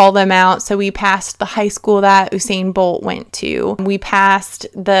 She would call them out. So we passed the high school that Usain Bolt went to. We passed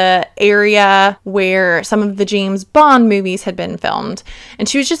the area where some of the James Bond movies had been filmed. And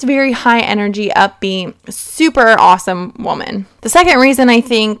she was just very high energy, upbeat, super awesome woman. The second reason I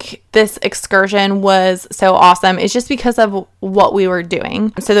think this excursion was so awesome is just because of what we were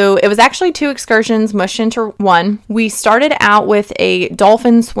doing. So it was actually 2 excursions mushed into one. We started out with a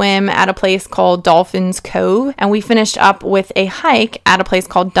dolphin swim at a place called Dolphins Cove, and we finished up with a hike at a place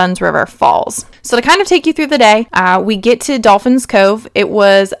called Dunn's River Falls. So to kind of take you through the day, we get to Dolphins Cove. It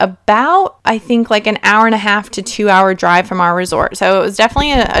was about, I think, like an hour and a half to 2 hour drive from our resort. So it was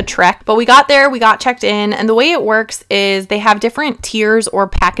definitely a trek, but we got there, we got checked in, and the way it works is they have different tiers or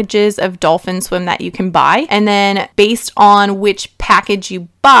packages of dolphin swim that you can buy. And then based on which package you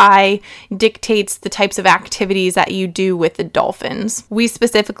buy dictates the types of activities that you do with the dolphins. We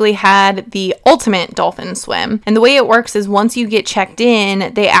specifically had the ultimate dolphin swim. And the way it works is once you get checked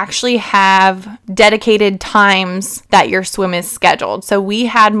in, they actually have dedicated times that your swim is scheduled. So we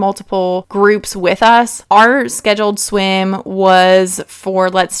had multiple groups with us. Our scheduled swim was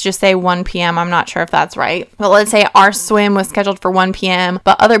for, let's just say 1 p.m. I'm not sure if that's right. But let's say our swim was scheduled for 1 p.m.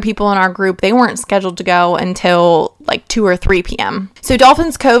 But other people in our group, they weren't scheduled to go until like 2 or 3 p.m. So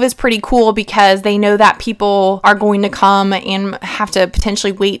Dolphins Cove is pretty cool because they know that people are going to come and have to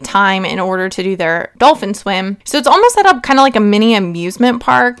potentially wait time in order to do their dolphin swim. So it's almost set up kind of like a mini amusement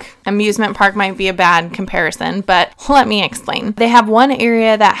park. Amusement park might be a bad comparison, but let me explain. They have one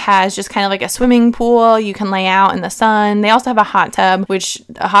area that has just kind of like a swimming pool. You can lay out in the sun. They also have a hot tub, which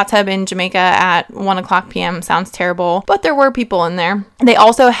a hot tub in Jamaica at 1 o'clock p.m. sounds terrible, but there were people in there. They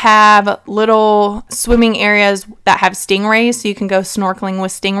also have little swimming areas that have stingrays, so you can go snorkeling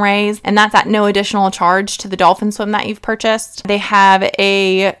with stingrays, and that's at no additional charge to the dolphin swim that you've purchased. They have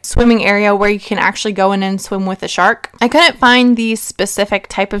a swimming area where you can actually go in and swim with a shark. I couldn't find the specific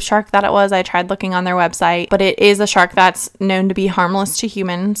type of shark that it was. I tried looking on their website, but it is a shark that's known to be harmless to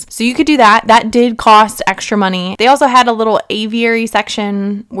humans. So you could do that. That did cost extra money. They also had a little aviary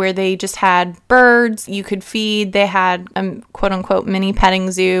section where they just had birds you could feed. They had a quote unquote mini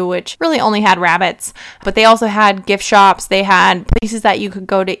petting zoo, which really only had rabbits, but they also had gift shops. They had places that you could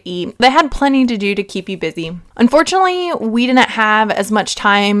go to eat. They had plenty to do to keep you busy. Unfortunately, we didn't have as much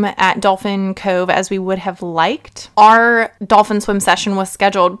time at Dolphin Cove as we would have liked. Our dolphin swim session was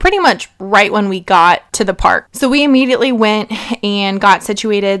scheduled pretty much right when we got to the park. So we immediately went and got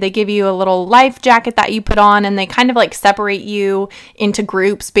situated. They give you a little life jacket that you put on, and they kind of like separate you into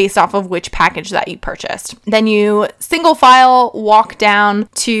groups based off of which package that you purchased. Then you single file walk down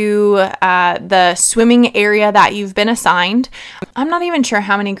to the swimming area that you've been assigned. I'm not even sure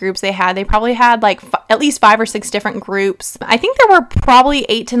how many groups they had. They probably had like at least 5 or 6 different groups. I think there were probably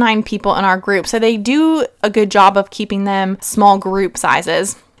 8 to 9 people in our group. So they do a good job of keeping them small group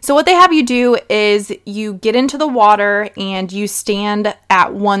sizes. So what they have you do is you get into the water and you stand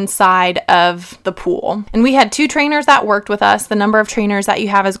at one side of the pool. And we had 2 trainers that worked with us. The number of trainers that you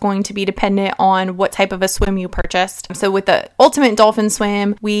have is going to be dependent on what type of a swim you purchased. So with the Ultimate Dolphin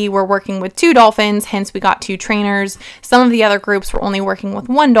Swim, we were working with 2 dolphins, hence we got 2 trainers. Some of the other groups were only working with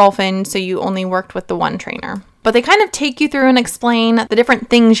 1 dolphin, so you only worked with the 1 trainer. But they kind of take you through and explain the different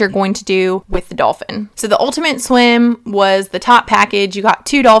things you're going to do with the dolphin. So the Ultimate Swim was the top package. You got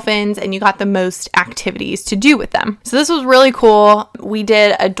 2 dolphins and you got the most activities to do with them. So this was really cool. We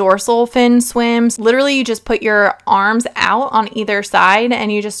did a dorsal fin swim. Literally, you just put your arms out on either side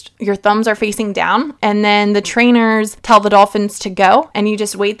and your thumbs are facing down. And then the trainers tell the dolphins to go and you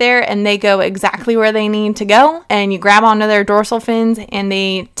just wait there and they go exactly where they need to go. And you grab onto their dorsal fins and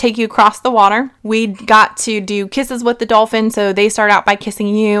they take you across the water. We got to do kisses with the dolphin. So they start out by kissing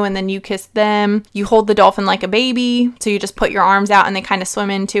you and then you kiss them. You hold the dolphin like a baby. So you just put your arms out and they kind of swim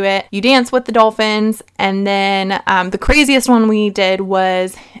into it. You dance with the dolphins. And then the craziest one we did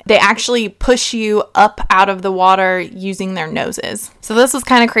was they actually push you up out of the water using their noses. So this was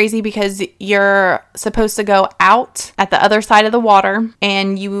kind of crazy because you're supposed to go out at the other side of the water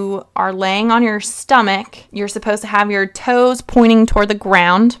and you are laying on your stomach. You're supposed to have your toes pointing toward the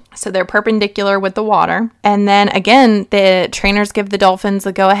ground. So they're perpendicular with the water. And then again, the trainers give the dolphins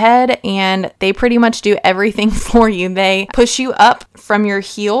a go ahead and they pretty much do everything for you. They push you up from your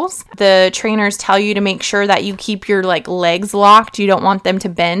heels. The trainers tell you to make sure that you keep your legs locked. You don't want them to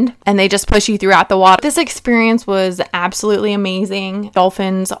bend and they just push you throughout the water. This experience was absolutely amazing.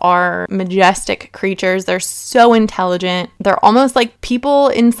 Dolphins are majestic creatures. They're so intelligent. They're almost like people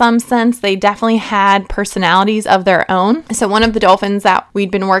in some sense. They definitely had personalities of their own. So one of the dolphins that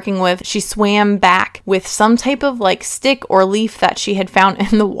we'd been working with, she swam back with some type of stick or leaf that she had found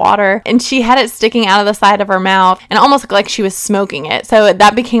in the water and she had it sticking out of the side of her mouth and almost looked like she was smoking it. So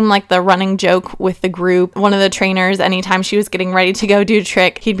that became the running joke with the group. One of the trainers, anytime she was getting ready to go do a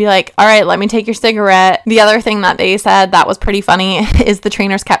trick, he'd be like, all right, let me take your cigarette. The other thing that they said that was pretty funny is the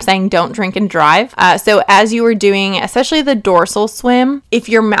trainers kept saying, don't drink and drive. So as you were doing, especially the dorsal swim, if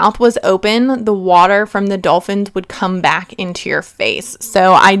your mouth was open, the water from the dolphins would come back into your face.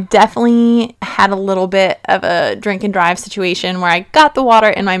 So I definitely had a little bit of a drink and drive situation where I got the water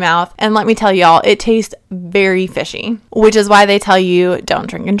in my mouth. And let me tell y'all, it tastes very fishy, which is why they tell you don't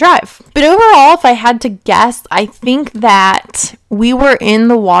drink and drive. But overall, if I had to guess, I think that we were in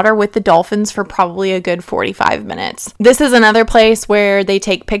the water with the dolphins for probably a good 45 minutes. This is another place where they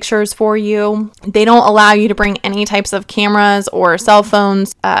take pictures for you. They don't allow you to bring any types of cameras or cell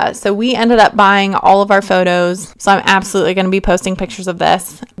phones. So we ended up buying all of our photos. So I'm absolutely going to be posting pictures of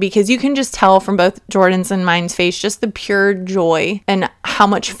this because you can just tell from both Jordan's and mine's face just the pure joy and how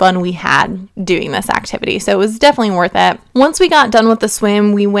much fun we had doing this activity. So it was definitely worth it. Once we got done with the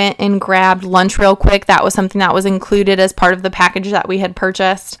swim, we went and grabbed lunch real quick. That was something that was included as part of the package that we had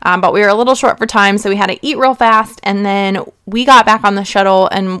purchased. But we were a little short for time, so we had to eat real fast. And then we got back on the shuttle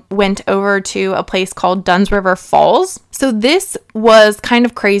and went over to a place called Dunn's River Falls. So this was kind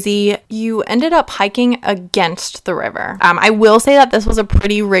of crazy. You ended up hiking against the river. I will say that this was a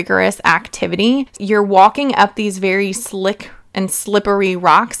pretty rigorous activity. You're walking up these very slick and slippery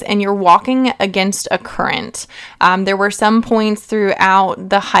rocks and you're walking against a current. There were some points throughout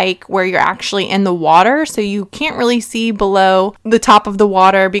the hike where you're actually in the water, so you can't really see below the top of the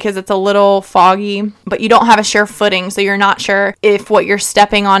water because it's a little foggy, but you don't have a sure footing, so you're not sure if what you're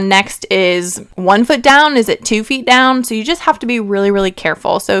stepping on next is 1 foot down, is it 2 feet down, so you just have to be really, really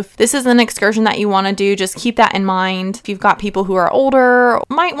careful. So if this is an excursion that you want to do, just keep that in mind. If you've got people who are older,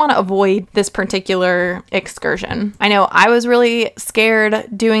 might want to avoid this particular excursion. I know I was really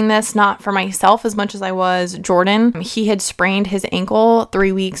scared doing this, not for myself as much as I was Jordan. He had sprained his ankle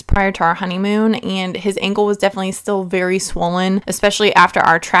 3 weeks prior to our honeymoon, and his ankle was definitely still very swollen, especially after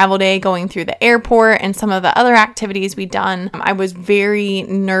our travel day going through the airport and some of the other activities we'd done. I was very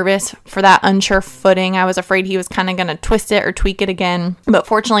nervous for that unsure footing. I was afraid he was kind of going to twist it or tweak it again, but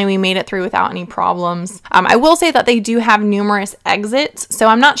fortunately we made it through without any problems. I will say that they do have numerous exits, so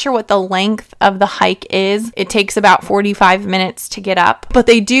I'm not sure what the length of the hike is. It takes about 45 minutes to get up, but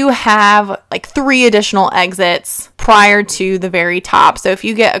they do have 3 additional exits prior to the very top. So if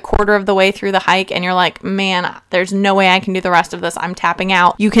you get a quarter of the way through the hike and you're like, man, there's no way I can do the rest of this, I'm tapping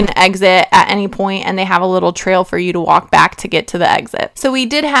out, you can exit at any point and they have a little trail for you to walk back to get to the exit. So we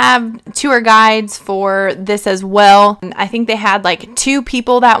did have tour guides for this as well. I think they had 2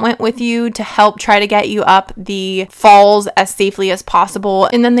 people that went with you to help try to get you up the falls as safely as possible.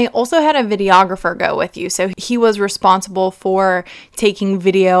 And then they also had a videographer go with you. So he was responsible for taking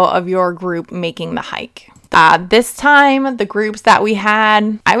video of your group making the hike. This time, the groups that we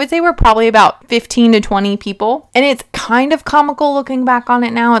had, I would say were probably about 15 to 20 people. And it's kind of comical looking back on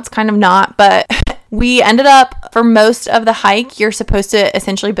it now. It's kind of not, but we ended up, for most of the hike, you're supposed to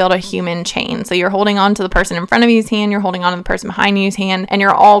essentially build a human chain. So you're holding on to the person in front of you's hand, you're holding on to the person behind you's hand, and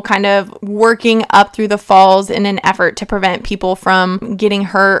you're all kind of working up through the falls in an effort to prevent people from getting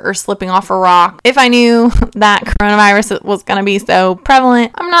hurt or slipping off a rock. If I knew that coronavirus was going to be so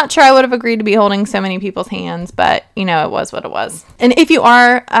prevalent, I'm not sure I would have agreed to be holding so many people's hands, but it was what it was. And if you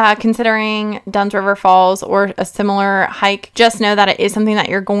are considering Dunn's River Falls or a similar hike, just know that it is something that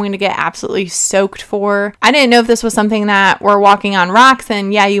you're going to get absolutely soaked for. I didn't know if this was something that we're walking on rocks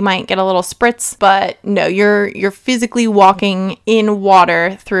and you might get a little spritz, but no, you're physically walking in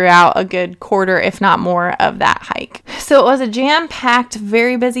water throughout a good quarter, if not more, of that hike. So it was a jam-packed,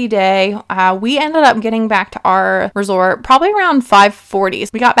 very busy day. We ended up getting back to our resort probably around 5:40.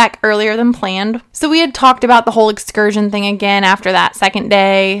 We got back earlier than planned. So we had talked about the whole excursion thing again after that second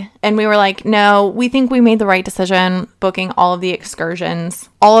day, and we were like, no, we think we made the right decision booking all of the excursions.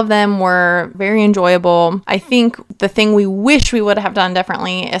 All of them were very enjoyable. I think the thing we wish we would have done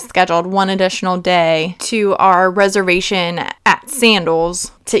differently is scheduled one additional day to our reservation at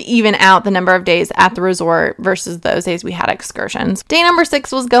Sandals to even out the number of days at the resort versus those days we had excursions. Day number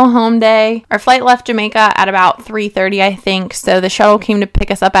 6 was go home day. Our flight left Jamaica at about 3:30, I think. So the shuttle came to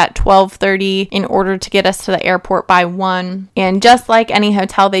pick us up at 12:30 in order to get us to the airport by 1. And just like any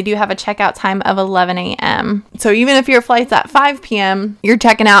hotel, they do have a checkout time of 11 a.m. So even if your flight's at 5 p.m., you're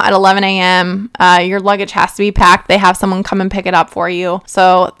checking out at 11 a.m. Your luggage has to be packed. They have someone come and pick it up for you.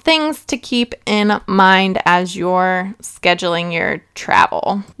 So things to keep in mind as you're scheduling your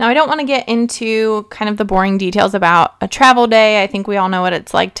travel. Now, I don't want to get into kind of the boring details about a travel day. I think we all know what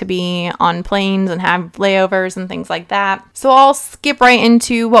it's like to be on planes and have layovers and things like that. So I'll skip right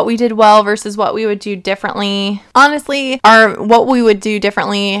into what we did well versus what we would do differently. Honestly, what we would do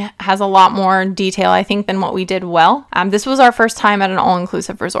differently has a lot more detail, I think, than what we did well. This was our first time at an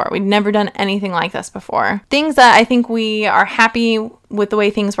all-inclusive resort. We'd never done anything like this before. Things that I think we are happy with the way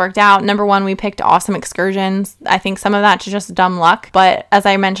things worked out. Number one, we picked awesome excursions. I think some of that's just dumb luck, but as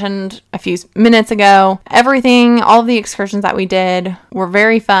I mentioned a few minutes ago, all of the excursions that we did were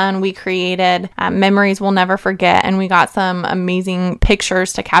very fun. We created memories we'll never forget, and we got some amazing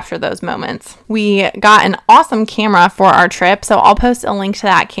pictures to capture those moments. We got an awesome camera for our trip, so I'll post a link to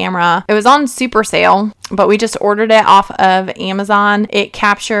that camera. It was on super sale, but we just ordered it off of Amazon. It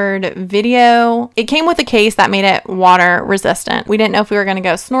captured video. It came with a case that made it water resistant. We didn't know if we were going to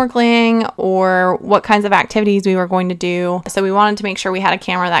go snorkeling or what kinds of activities we were going to do. So we wanted to make sure we had a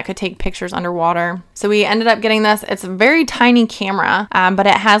camera that could take pictures underwater. So we ended up getting this. It's a very tiny camera, but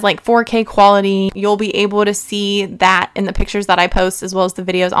it has like 4K quality. You'll be able to see that in the pictures that I post as well as the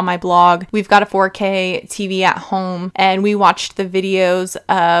videos on my blog. We've got a 4K TV at home, and we watched the videos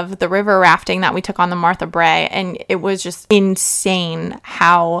of the river rafting that we took on the Martha Bray, and it was just insane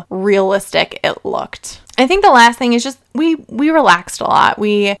how realistic it looked. I think the last thing is just we relaxed a lot.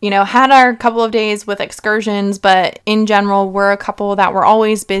 We, had our couple of days with excursions, but in general, we're a couple that were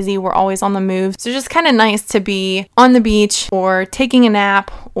always busy. We're always on the move. So just kind of nice to be on the beach or taking a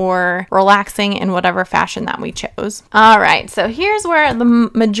nap or relaxing in whatever fashion that we chose. All right. So here's where the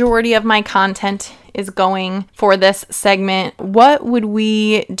majority of my content is going for this segment. What would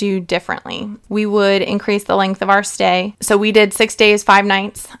we do differently? We would increase the length of our stay. So we did 6 days, 5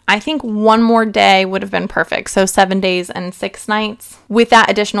 nights. I think one more day would have been perfect. So 7 days and 6 nights. With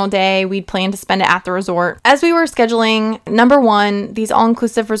that additional day, we'd plan to spend it at the resort. As we were scheduling, number one, these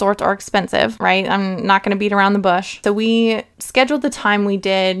all-inclusive resorts are expensive, right? I'm not going to beat around the bush. So we scheduled the time we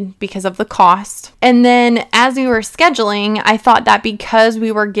did because of the cost. And then as we were scheduling, I thought that because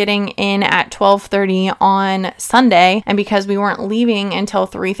we were getting in at 12:30 on Sunday, and because we weren't leaving until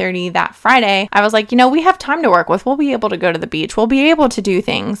 3:30 that Friday, I was like, we have time to work with. We'll be able to go to the beach. We'll be able to do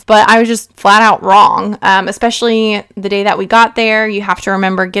things. But I was just flat out wrong, especially the day that we got there. You have to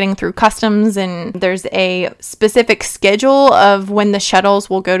remember getting through customs, and there's a specific schedule of when the shuttles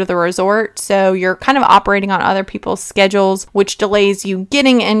will go to the resort. So you're kind of operating on other people's schedules, which delays you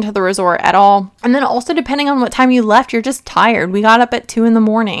getting into the resort at all. And then also, depending on what time you left, you're just tired. We got up at 2 a.m.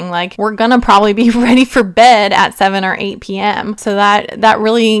 Like, we're gonna probably be ready for bed at 7 or 8 p.m. So that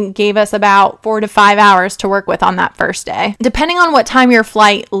really gave us about 4 to 5 hours to work with on that first day. Depending on what time your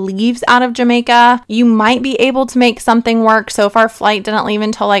flight leaves out of Jamaica, you might be able to make something work. So if our flight didn't leave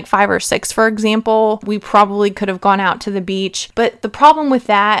until like 5 or 6, for example, we probably could have gone out to the beach. But the problem with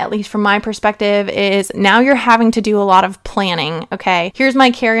that, at least from my perspective, is now you're having to do a lot of planning. Okay, here's my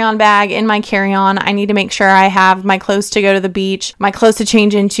carry-on bag. In my carry-on, I need to make sure I have my clothes to go to the beach, my clothes to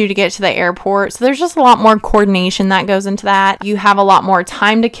change into to get to the airport so So there's just a lot more coordination that goes into that. You have a lot more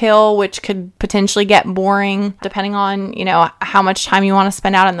time to kill, which could potentially get boring depending on, how much time you want to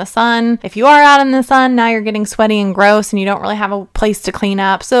spend out in the sun. If you are out in the sun, now you're getting sweaty and gross and you don't really have a place to clean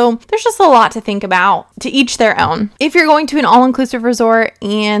up. So there's just a lot to think about. To each their own. If you're going to an all-inclusive resort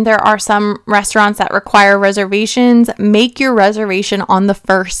and there are some restaurants that require reservations, make your reservation on the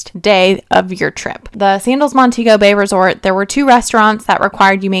first day of your trip. The Sandals Montego Bay Resort, there were 2 restaurants that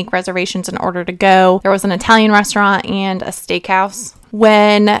required you make reservations in order to go. There was an Italian restaurant and a steakhouse.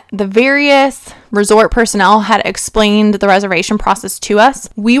 When the various resort personnel had explained the reservation process to us,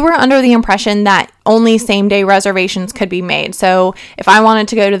 we were under the impression that only same-day reservations could be made. So if I wanted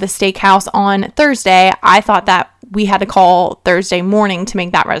to go to the steakhouse on Thursday, I thought that we had to call Thursday morning to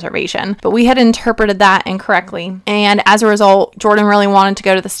make that reservation. But we had interpreted that incorrectly. And as a result, Jordan really wanted to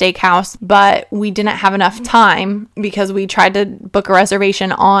go to the steakhouse, but we didn't have enough time because we tried to book a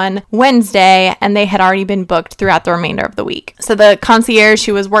reservation on Wednesday and they had already been booked throughout the remainder of the week. So the concierge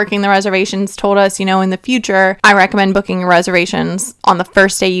who was working the reservations told us, in the future, I recommend booking your reservations on the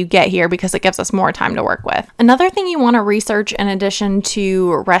first day you get here because it gives us more time to work with. Another thing you want to research in addition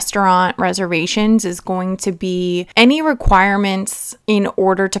to restaurant reservations is going to be any requirements in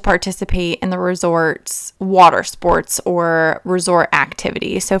order to participate in the resort's water sports or resort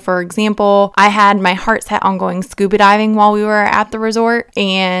activity. So for example, I had my heart set on going scuba diving while we were at the resort,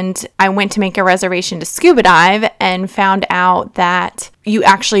 and I went to make a reservation to scuba dive and found out that you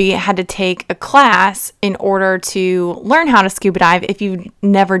actually had to take a class in order to learn how to scuba dive if you've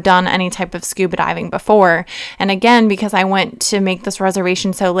never done any type of scuba diving before. And again, because I went to make this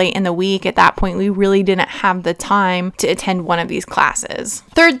reservation so late in the week, at that point, we really didn't have the time to attend one of these classes.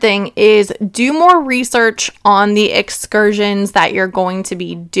 Third thing is do more research on the excursions that you're going to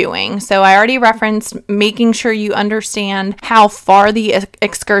be doing. So I already referenced making sure you understand how far the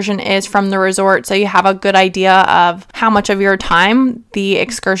excursion is from the resort so you have a good idea of how much of your time the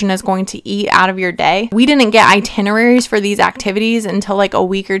excursion is going to eat out of your day. We didn't get itineraries for these activities until like a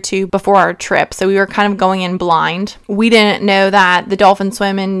week or 2 before our trip, so we were kind of going in blind. We didn't know that the dolphin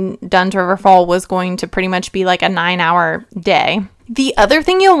swim in Dunn's River Fall was going to pretty much be like a 9-hour day. The other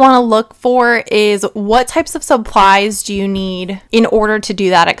thing you'll want to look for is what types of supplies do you need in order to do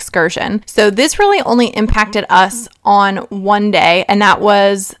that excursion. So this really only impacted us on one day, and that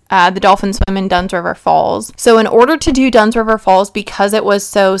was the dolphin swim in Dunn's River Falls. So in order to do Dunn's River Falls, because it was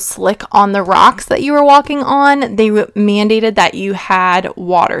so slick on the rocks that you were walking on, they mandated that you had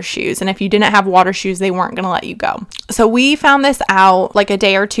water shoes. And if you didn't have water shoes, they weren't going to let you go. So we found this out like a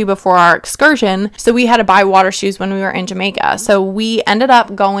day or 2 before our excursion. So we had to buy water shoes when we were in Jamaica. So we ended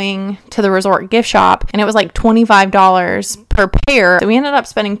up going to the resort gift shop and it was like $25 per pair. So we ended up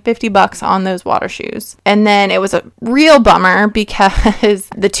spending $50 on those water shoes. And then it was a real bummer because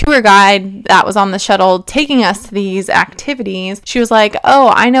the tour guide that was on the shuttle taking us to these activities, she was like,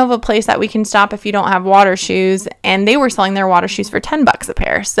 oh, I know of a place that we can stop if you don't have water shoes. And they were selling their water shoes for $10 a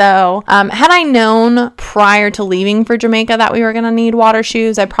pair. So had I known prior to leaving for Jamaica that we were going to need water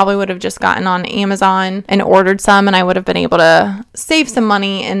shoes, I probably would have just gotten on Amazon and ordered some, and I would have been able to save some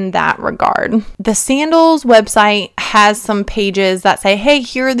money in that regard. The Sandals website has some pages that say, hey,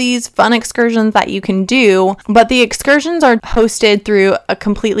 here are these fun excursions that you can do, but the excursions are hosted through a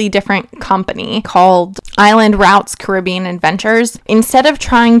completely different company called Island Routes Caribbean Adventures. Instead of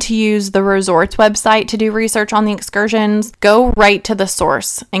trying to use the resort's website to do research on the excursions, go right to the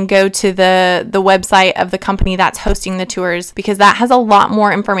source and go to the website of the company that's hosting the tours, because that has a lot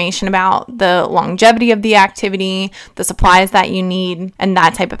more information about the longevity of the activity, the supplies that you need, and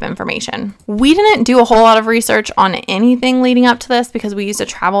that type of information. We didn't do a whole lot of research on anything leading up to this because we used a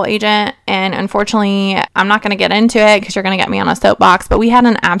travel agent, and unfortunately, I'm not going to get into it because you're going to get me on a soapbox, but we had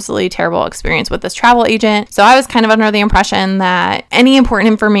an absolutely terrible experience with this travel agent. So I was kind of under the impression that any important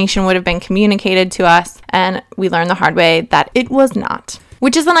information would have been communicated to us, and we learned the hard way that it was not.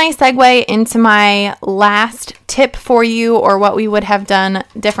 Which is a nice segue into my last tip for you, or what we would have done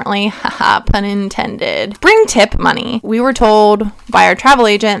differently, haha, pun intended. Bring tip money. We were told by our travel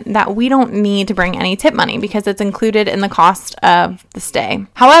agent that we don't need to bring any tip money because it's included in the cost of the stay.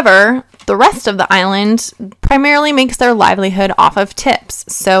 However, the rest of the island primarily makes their livelihood off of tips.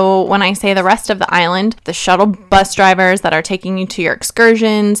 So when I say the rest of the island, the shuttle bus drivers that are taking you to your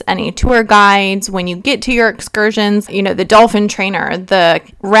excursions, any tour guides, when you get to your excursions, the dolphin trainer, the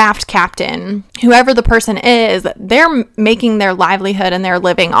raft captain, whoever the person is because they're making their livelihood and they're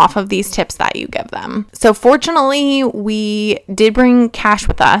living off of these tips that you give them. So fortunately, we did bring cash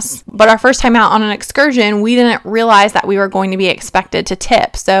with us, but our first time out on an excursion, we didn't realize that we were going to be expected to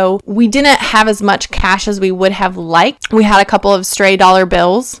tip. So we didn't have as much cash as we would have liked. We had a couple of stray dollar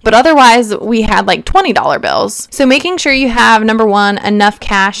bills, but otherwise we had like $20 bills. So making sure you have, number one, enough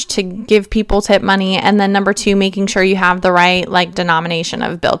cash to give people tip money, and then number two, making sure you have the right like denomination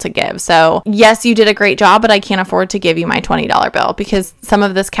of bill to give. So yes, you did a great job, but I can't afford to give you my $20 bill because some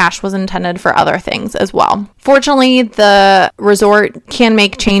of this cash was intended for other things as well. Fortunately, the resort can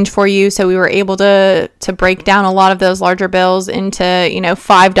make change for you, so we were able to break down a lot of those larger bills into,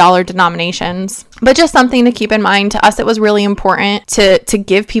 $5 denominations. But just something to keep in mind. To us, it was really important to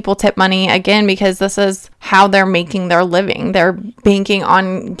give people tip money, again, because this is how they're making their living. They're banking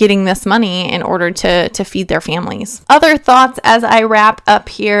on getting this money in order to feed their families. Other thoughts as I wrap up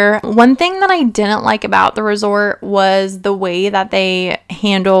here. One thing that I didn't like about the resort was the way that they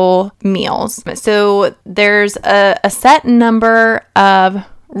handle meals. So there's a set number of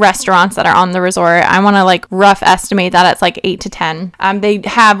restaurants that are on the resort. I want to like rough estimate that it's like 8 to 10. They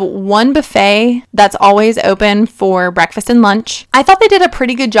have one buffet that's always open for breakfast and lunch. I thought they did a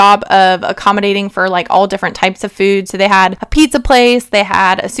pretty good job of accommodating for like all different types of food. So they had a pizza place, they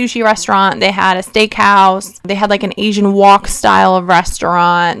had a sushi restaurant, they had a steakhouse, they had like an Asian wok style of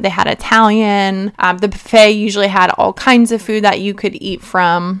restaurant, they had Italian. The buffet usually had all kinds of food that you could eat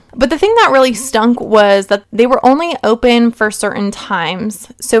from. But the thing that really stunk was that they were only open for certain times.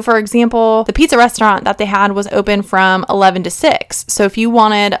 So for example, the pizza restaurant that they had was open from 11 to 6. So if you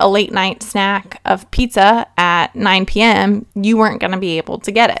wanted a late night snack of pizza at 9 p.m., you weren't going to be able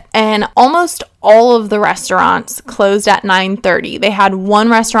to get it. And almost all of the restaurants closed at 9:30. They had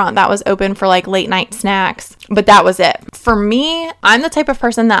one restaurant that was open for like late night snacks, but that was it. For me, I'm the type of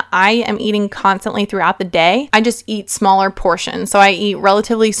person that I am eating constantly throughout the day. I just eat smaller portions. So I eat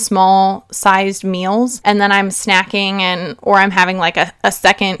relatively small sized meals, and then I'm snacking or I'm having like a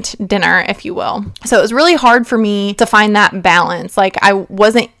second dinner, if you will. So it was really hard for me to find that balance. Like I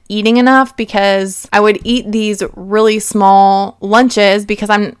wasn't eating enough because I would eat these really small lunches because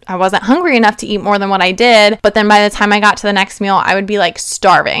I wasn't hungry enough to eat more than what I did. But then by the time I got to the next meal, I would be like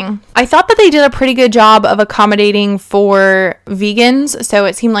starving. I thought that they did a pretty good job of accommodating for vegans. So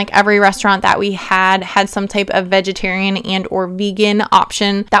it seemed like every restaurant that we had some type of vegetarian and or vegan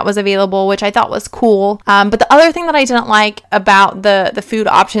option that was available, which I thought was cool. But the other thing that I didn't like about the food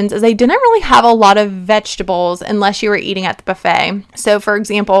options is they didn't really have a lot of vegetables unless you were eating at the buffet. So for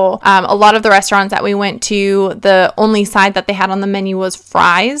example, a lot of the restaurants that we went to, the only side that they had on the menu was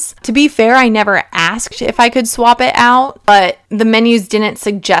fries. To be fair, I never asked if I could swap it out, but the menus didn't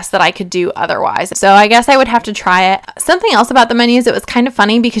suggest that I could do otherwise. So I guess I would have to try it. Something else about the menus, it was kind of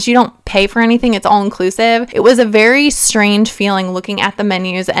funny because you don't pay for anything. It's all inclusive. It was a very strange feeling looking at the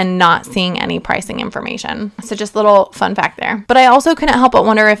menus and not seeing any pricing information. So just a little fun fact there. But I also couldn't help but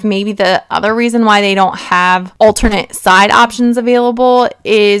wonder if maybe the other reason why they don't have alternate side options available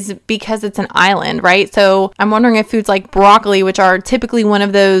is because it's an island, right? So I'm wondering if foods like broccoli, which are typically one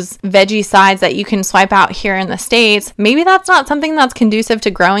of those veggie sides that you can swipe out here in the States, maybe that's not something that's conducive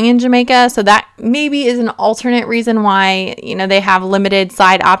to growing in Jamaica. So that maybe is an alternate reason why, they have limited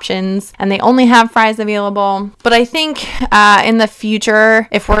side options and they only have fries available. But I think in the future,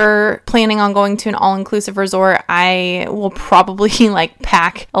 if we're planning on going to an all-inclusive resort, I will probably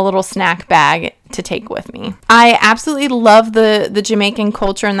pack a little snack bag to take with me. I absolutely love the Jamaican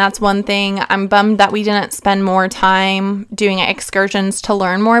culture, and that's one thing. I'm bummed that we didn't spend more time doing excursions to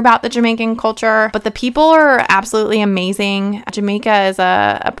learn more about the Jamaican culture, but the people are absolutely amazing. Jamaica is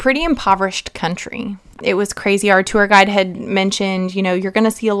a pretty impoverished country. It was crazy. Our tour guide had mentioned, you're going to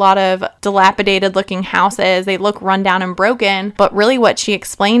see a lot of dilapidated looking houses. They look run down and broken, but really what she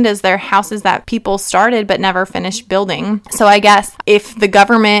explained is they're houses that people started but never finished building. So I guess if the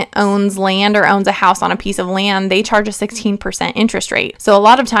government owns land or owns a house on a piece of land, they charge a 16% interest rate. So a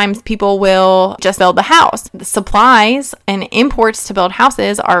lot of times people will just build the house. The supplies and imports to build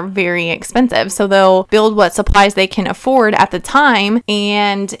houses are very expensive. So they'll build what supplies they can afford at the time.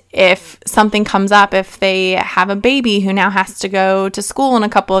 And if something comes up, if they have a baby who now has to go to school in a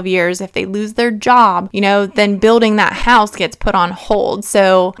couple of years, if they lose their job, then building that house gets put on hold.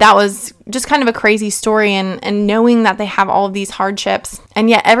 So that was just kind of a crazy story, and knowing that they have all of these hardships, And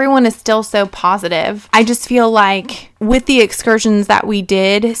yet everyone is still so positive. I just feel like with the excursions that we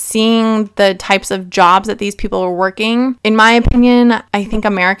did, seeing the types of jobs that these people are working, in my opinion, I think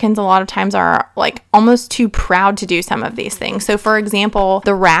Americans a lot of times are like almost too proud to do some of these things. So for example,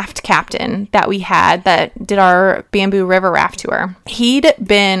 the raft captain that we had that did our Bamboo River raft tour, he'd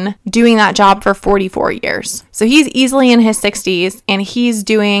been doing that job for 44 years. So he's easily in his 60s and he's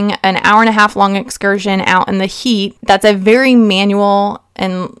doing an hour-and-a-half long excursion out in the heat. That's a very manual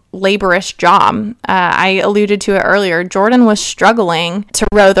and laborious job. I alluded to it earlier. Jordan was struggling to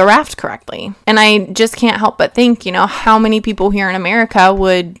row the raft correctly. And I just can't help but think, how many people here in America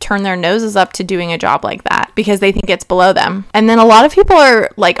would turn their noses up to doing a job like that because they think it's below them. And then a lot of people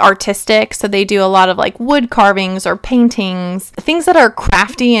are like artistic. So they do a lot of like wood carvings or paintings, things that are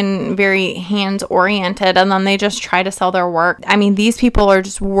crafty and very hands oriented. And then they just try to sell their work. I mean, these people are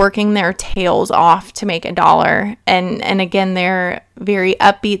just working their tails off to make $1. And again, they're very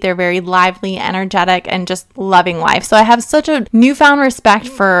upbeat, they're very lively, energetic, and just loving life. So I have such a newfound respect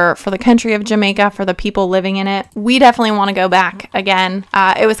for the country of Jamaica, for the people living in it. We definitely want to go back again.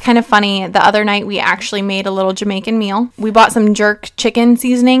 It was kind of funny. The other night we actually made a little Jamaican meal. We bought some jerk chicken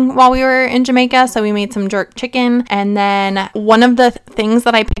seasoning while we were in Jamaica, so we made some jerk chicken. And then one of the things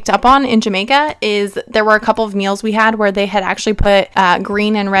that I picked up on in Jamaica is there were a couple of meals we had where they had actually put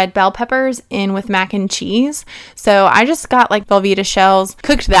green and red bell peppers in with mac and cheese. So I just got like Velveeta shells,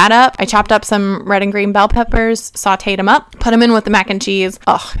 cooked that up. I chopped up some red and green bell peppers, sauteed them up, put them in with the mac and cheese.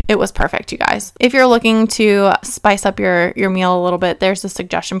 Oh, it was perfect, you guys. If you're looking to spice up your meal a little bit, there's a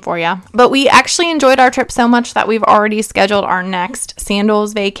suggestion for you. But we actually enjoyed our trip so much that we've already scheduled our next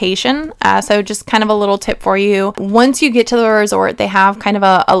Sandals vacation. So just kind of a little tip for you. Once you get to the resort, they have kind of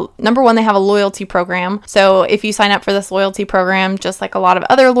a number one, they have a loyalty program. So if you sign up for this loyalty program, just like a lot of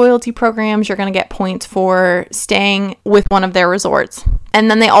other loyalty programs, you're going to get points for staying with one of their resorts. And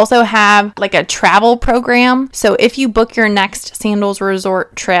then they also have like a travel program. So if you book your next Sandals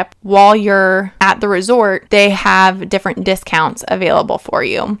resort trip while you're at the resort, they have different discounts available for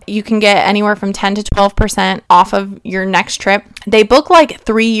you. You can get anywhere from 10 to 12% off of your next trip. They book like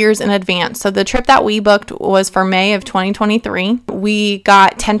 3 years in advance. So the trip that we booked was for May of 2023. We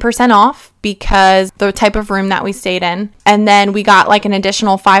got 10% off because the type of room that we stayed in. And then we got like an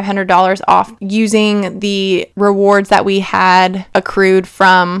additional $500 off using the rewards that we had accrued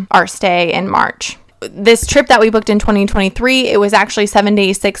from our stay in March. This trip that we booked in 2023, it was actually 7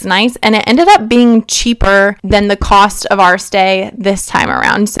 days, 6 nights, and it ended up being cheaper than the cost of our stay this time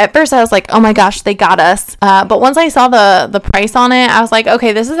around. So at first I was like, oh my gosh, they got us. But once I saw the price on it, I was like,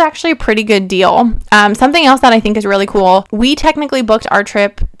 okay, this is actually a pretty good deal. Something else that I think is really cool, we technically booked our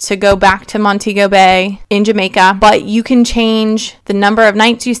trip to go back to Montego Bay in Jamaica, but you can change the number of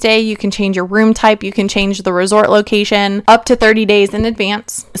nights you stay, you can change your room type, you can change the resort location up to 30 days in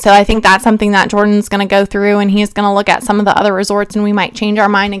advance. So I think that's something that Jordan's going to go through, and he's going to look at some of the other resorts, and we might change our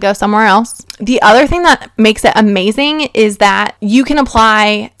mind and go somewhere else. The other thing that makes it amazing is that you can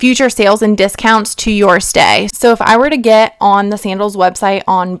apply future sales and discounts to your stay. So if I were to get on the Sandals website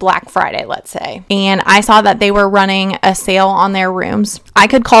on Black Friday, let's say, and I saw that they were running a sale on their rooms, I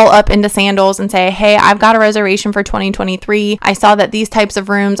could call up into Sandals and say, hey, I've got a reservation for 2023. I saw that these types of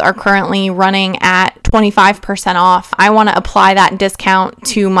rooms are currently running at 25% off. I want to apply that discount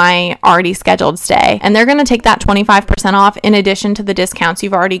to my already scheduled stay. And they're going to take that 25% off in addition to the discounts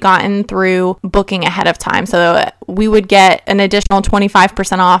you've already gotten through booking ahead of time. So we would get an additional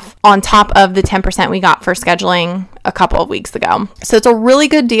 25% off on top of the 10% we got for scheduling a couple of weeks ago. So it's a really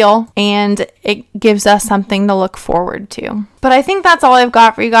good deal, and it gives us something to look forward to. But I think that's all I've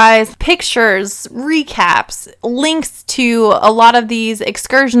got for you guys. Pictures, recaps, links to a lot of these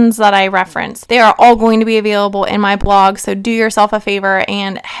excursions that I referenced. They are all going to be available in my blog. So do yourself a favor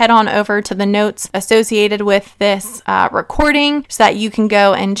and head on over to the notes associated with this recording so that you can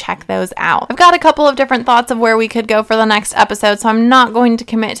go and check those out. I've got a couple of different thoughts of where we could go for the next episode, so I'm not going to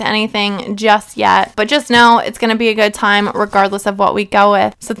commit to anything just yet. But just know it's going to be a good time regardless of what we go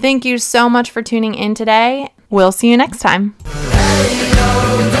with. So thank you so much for tuning in today. We'll see you next time.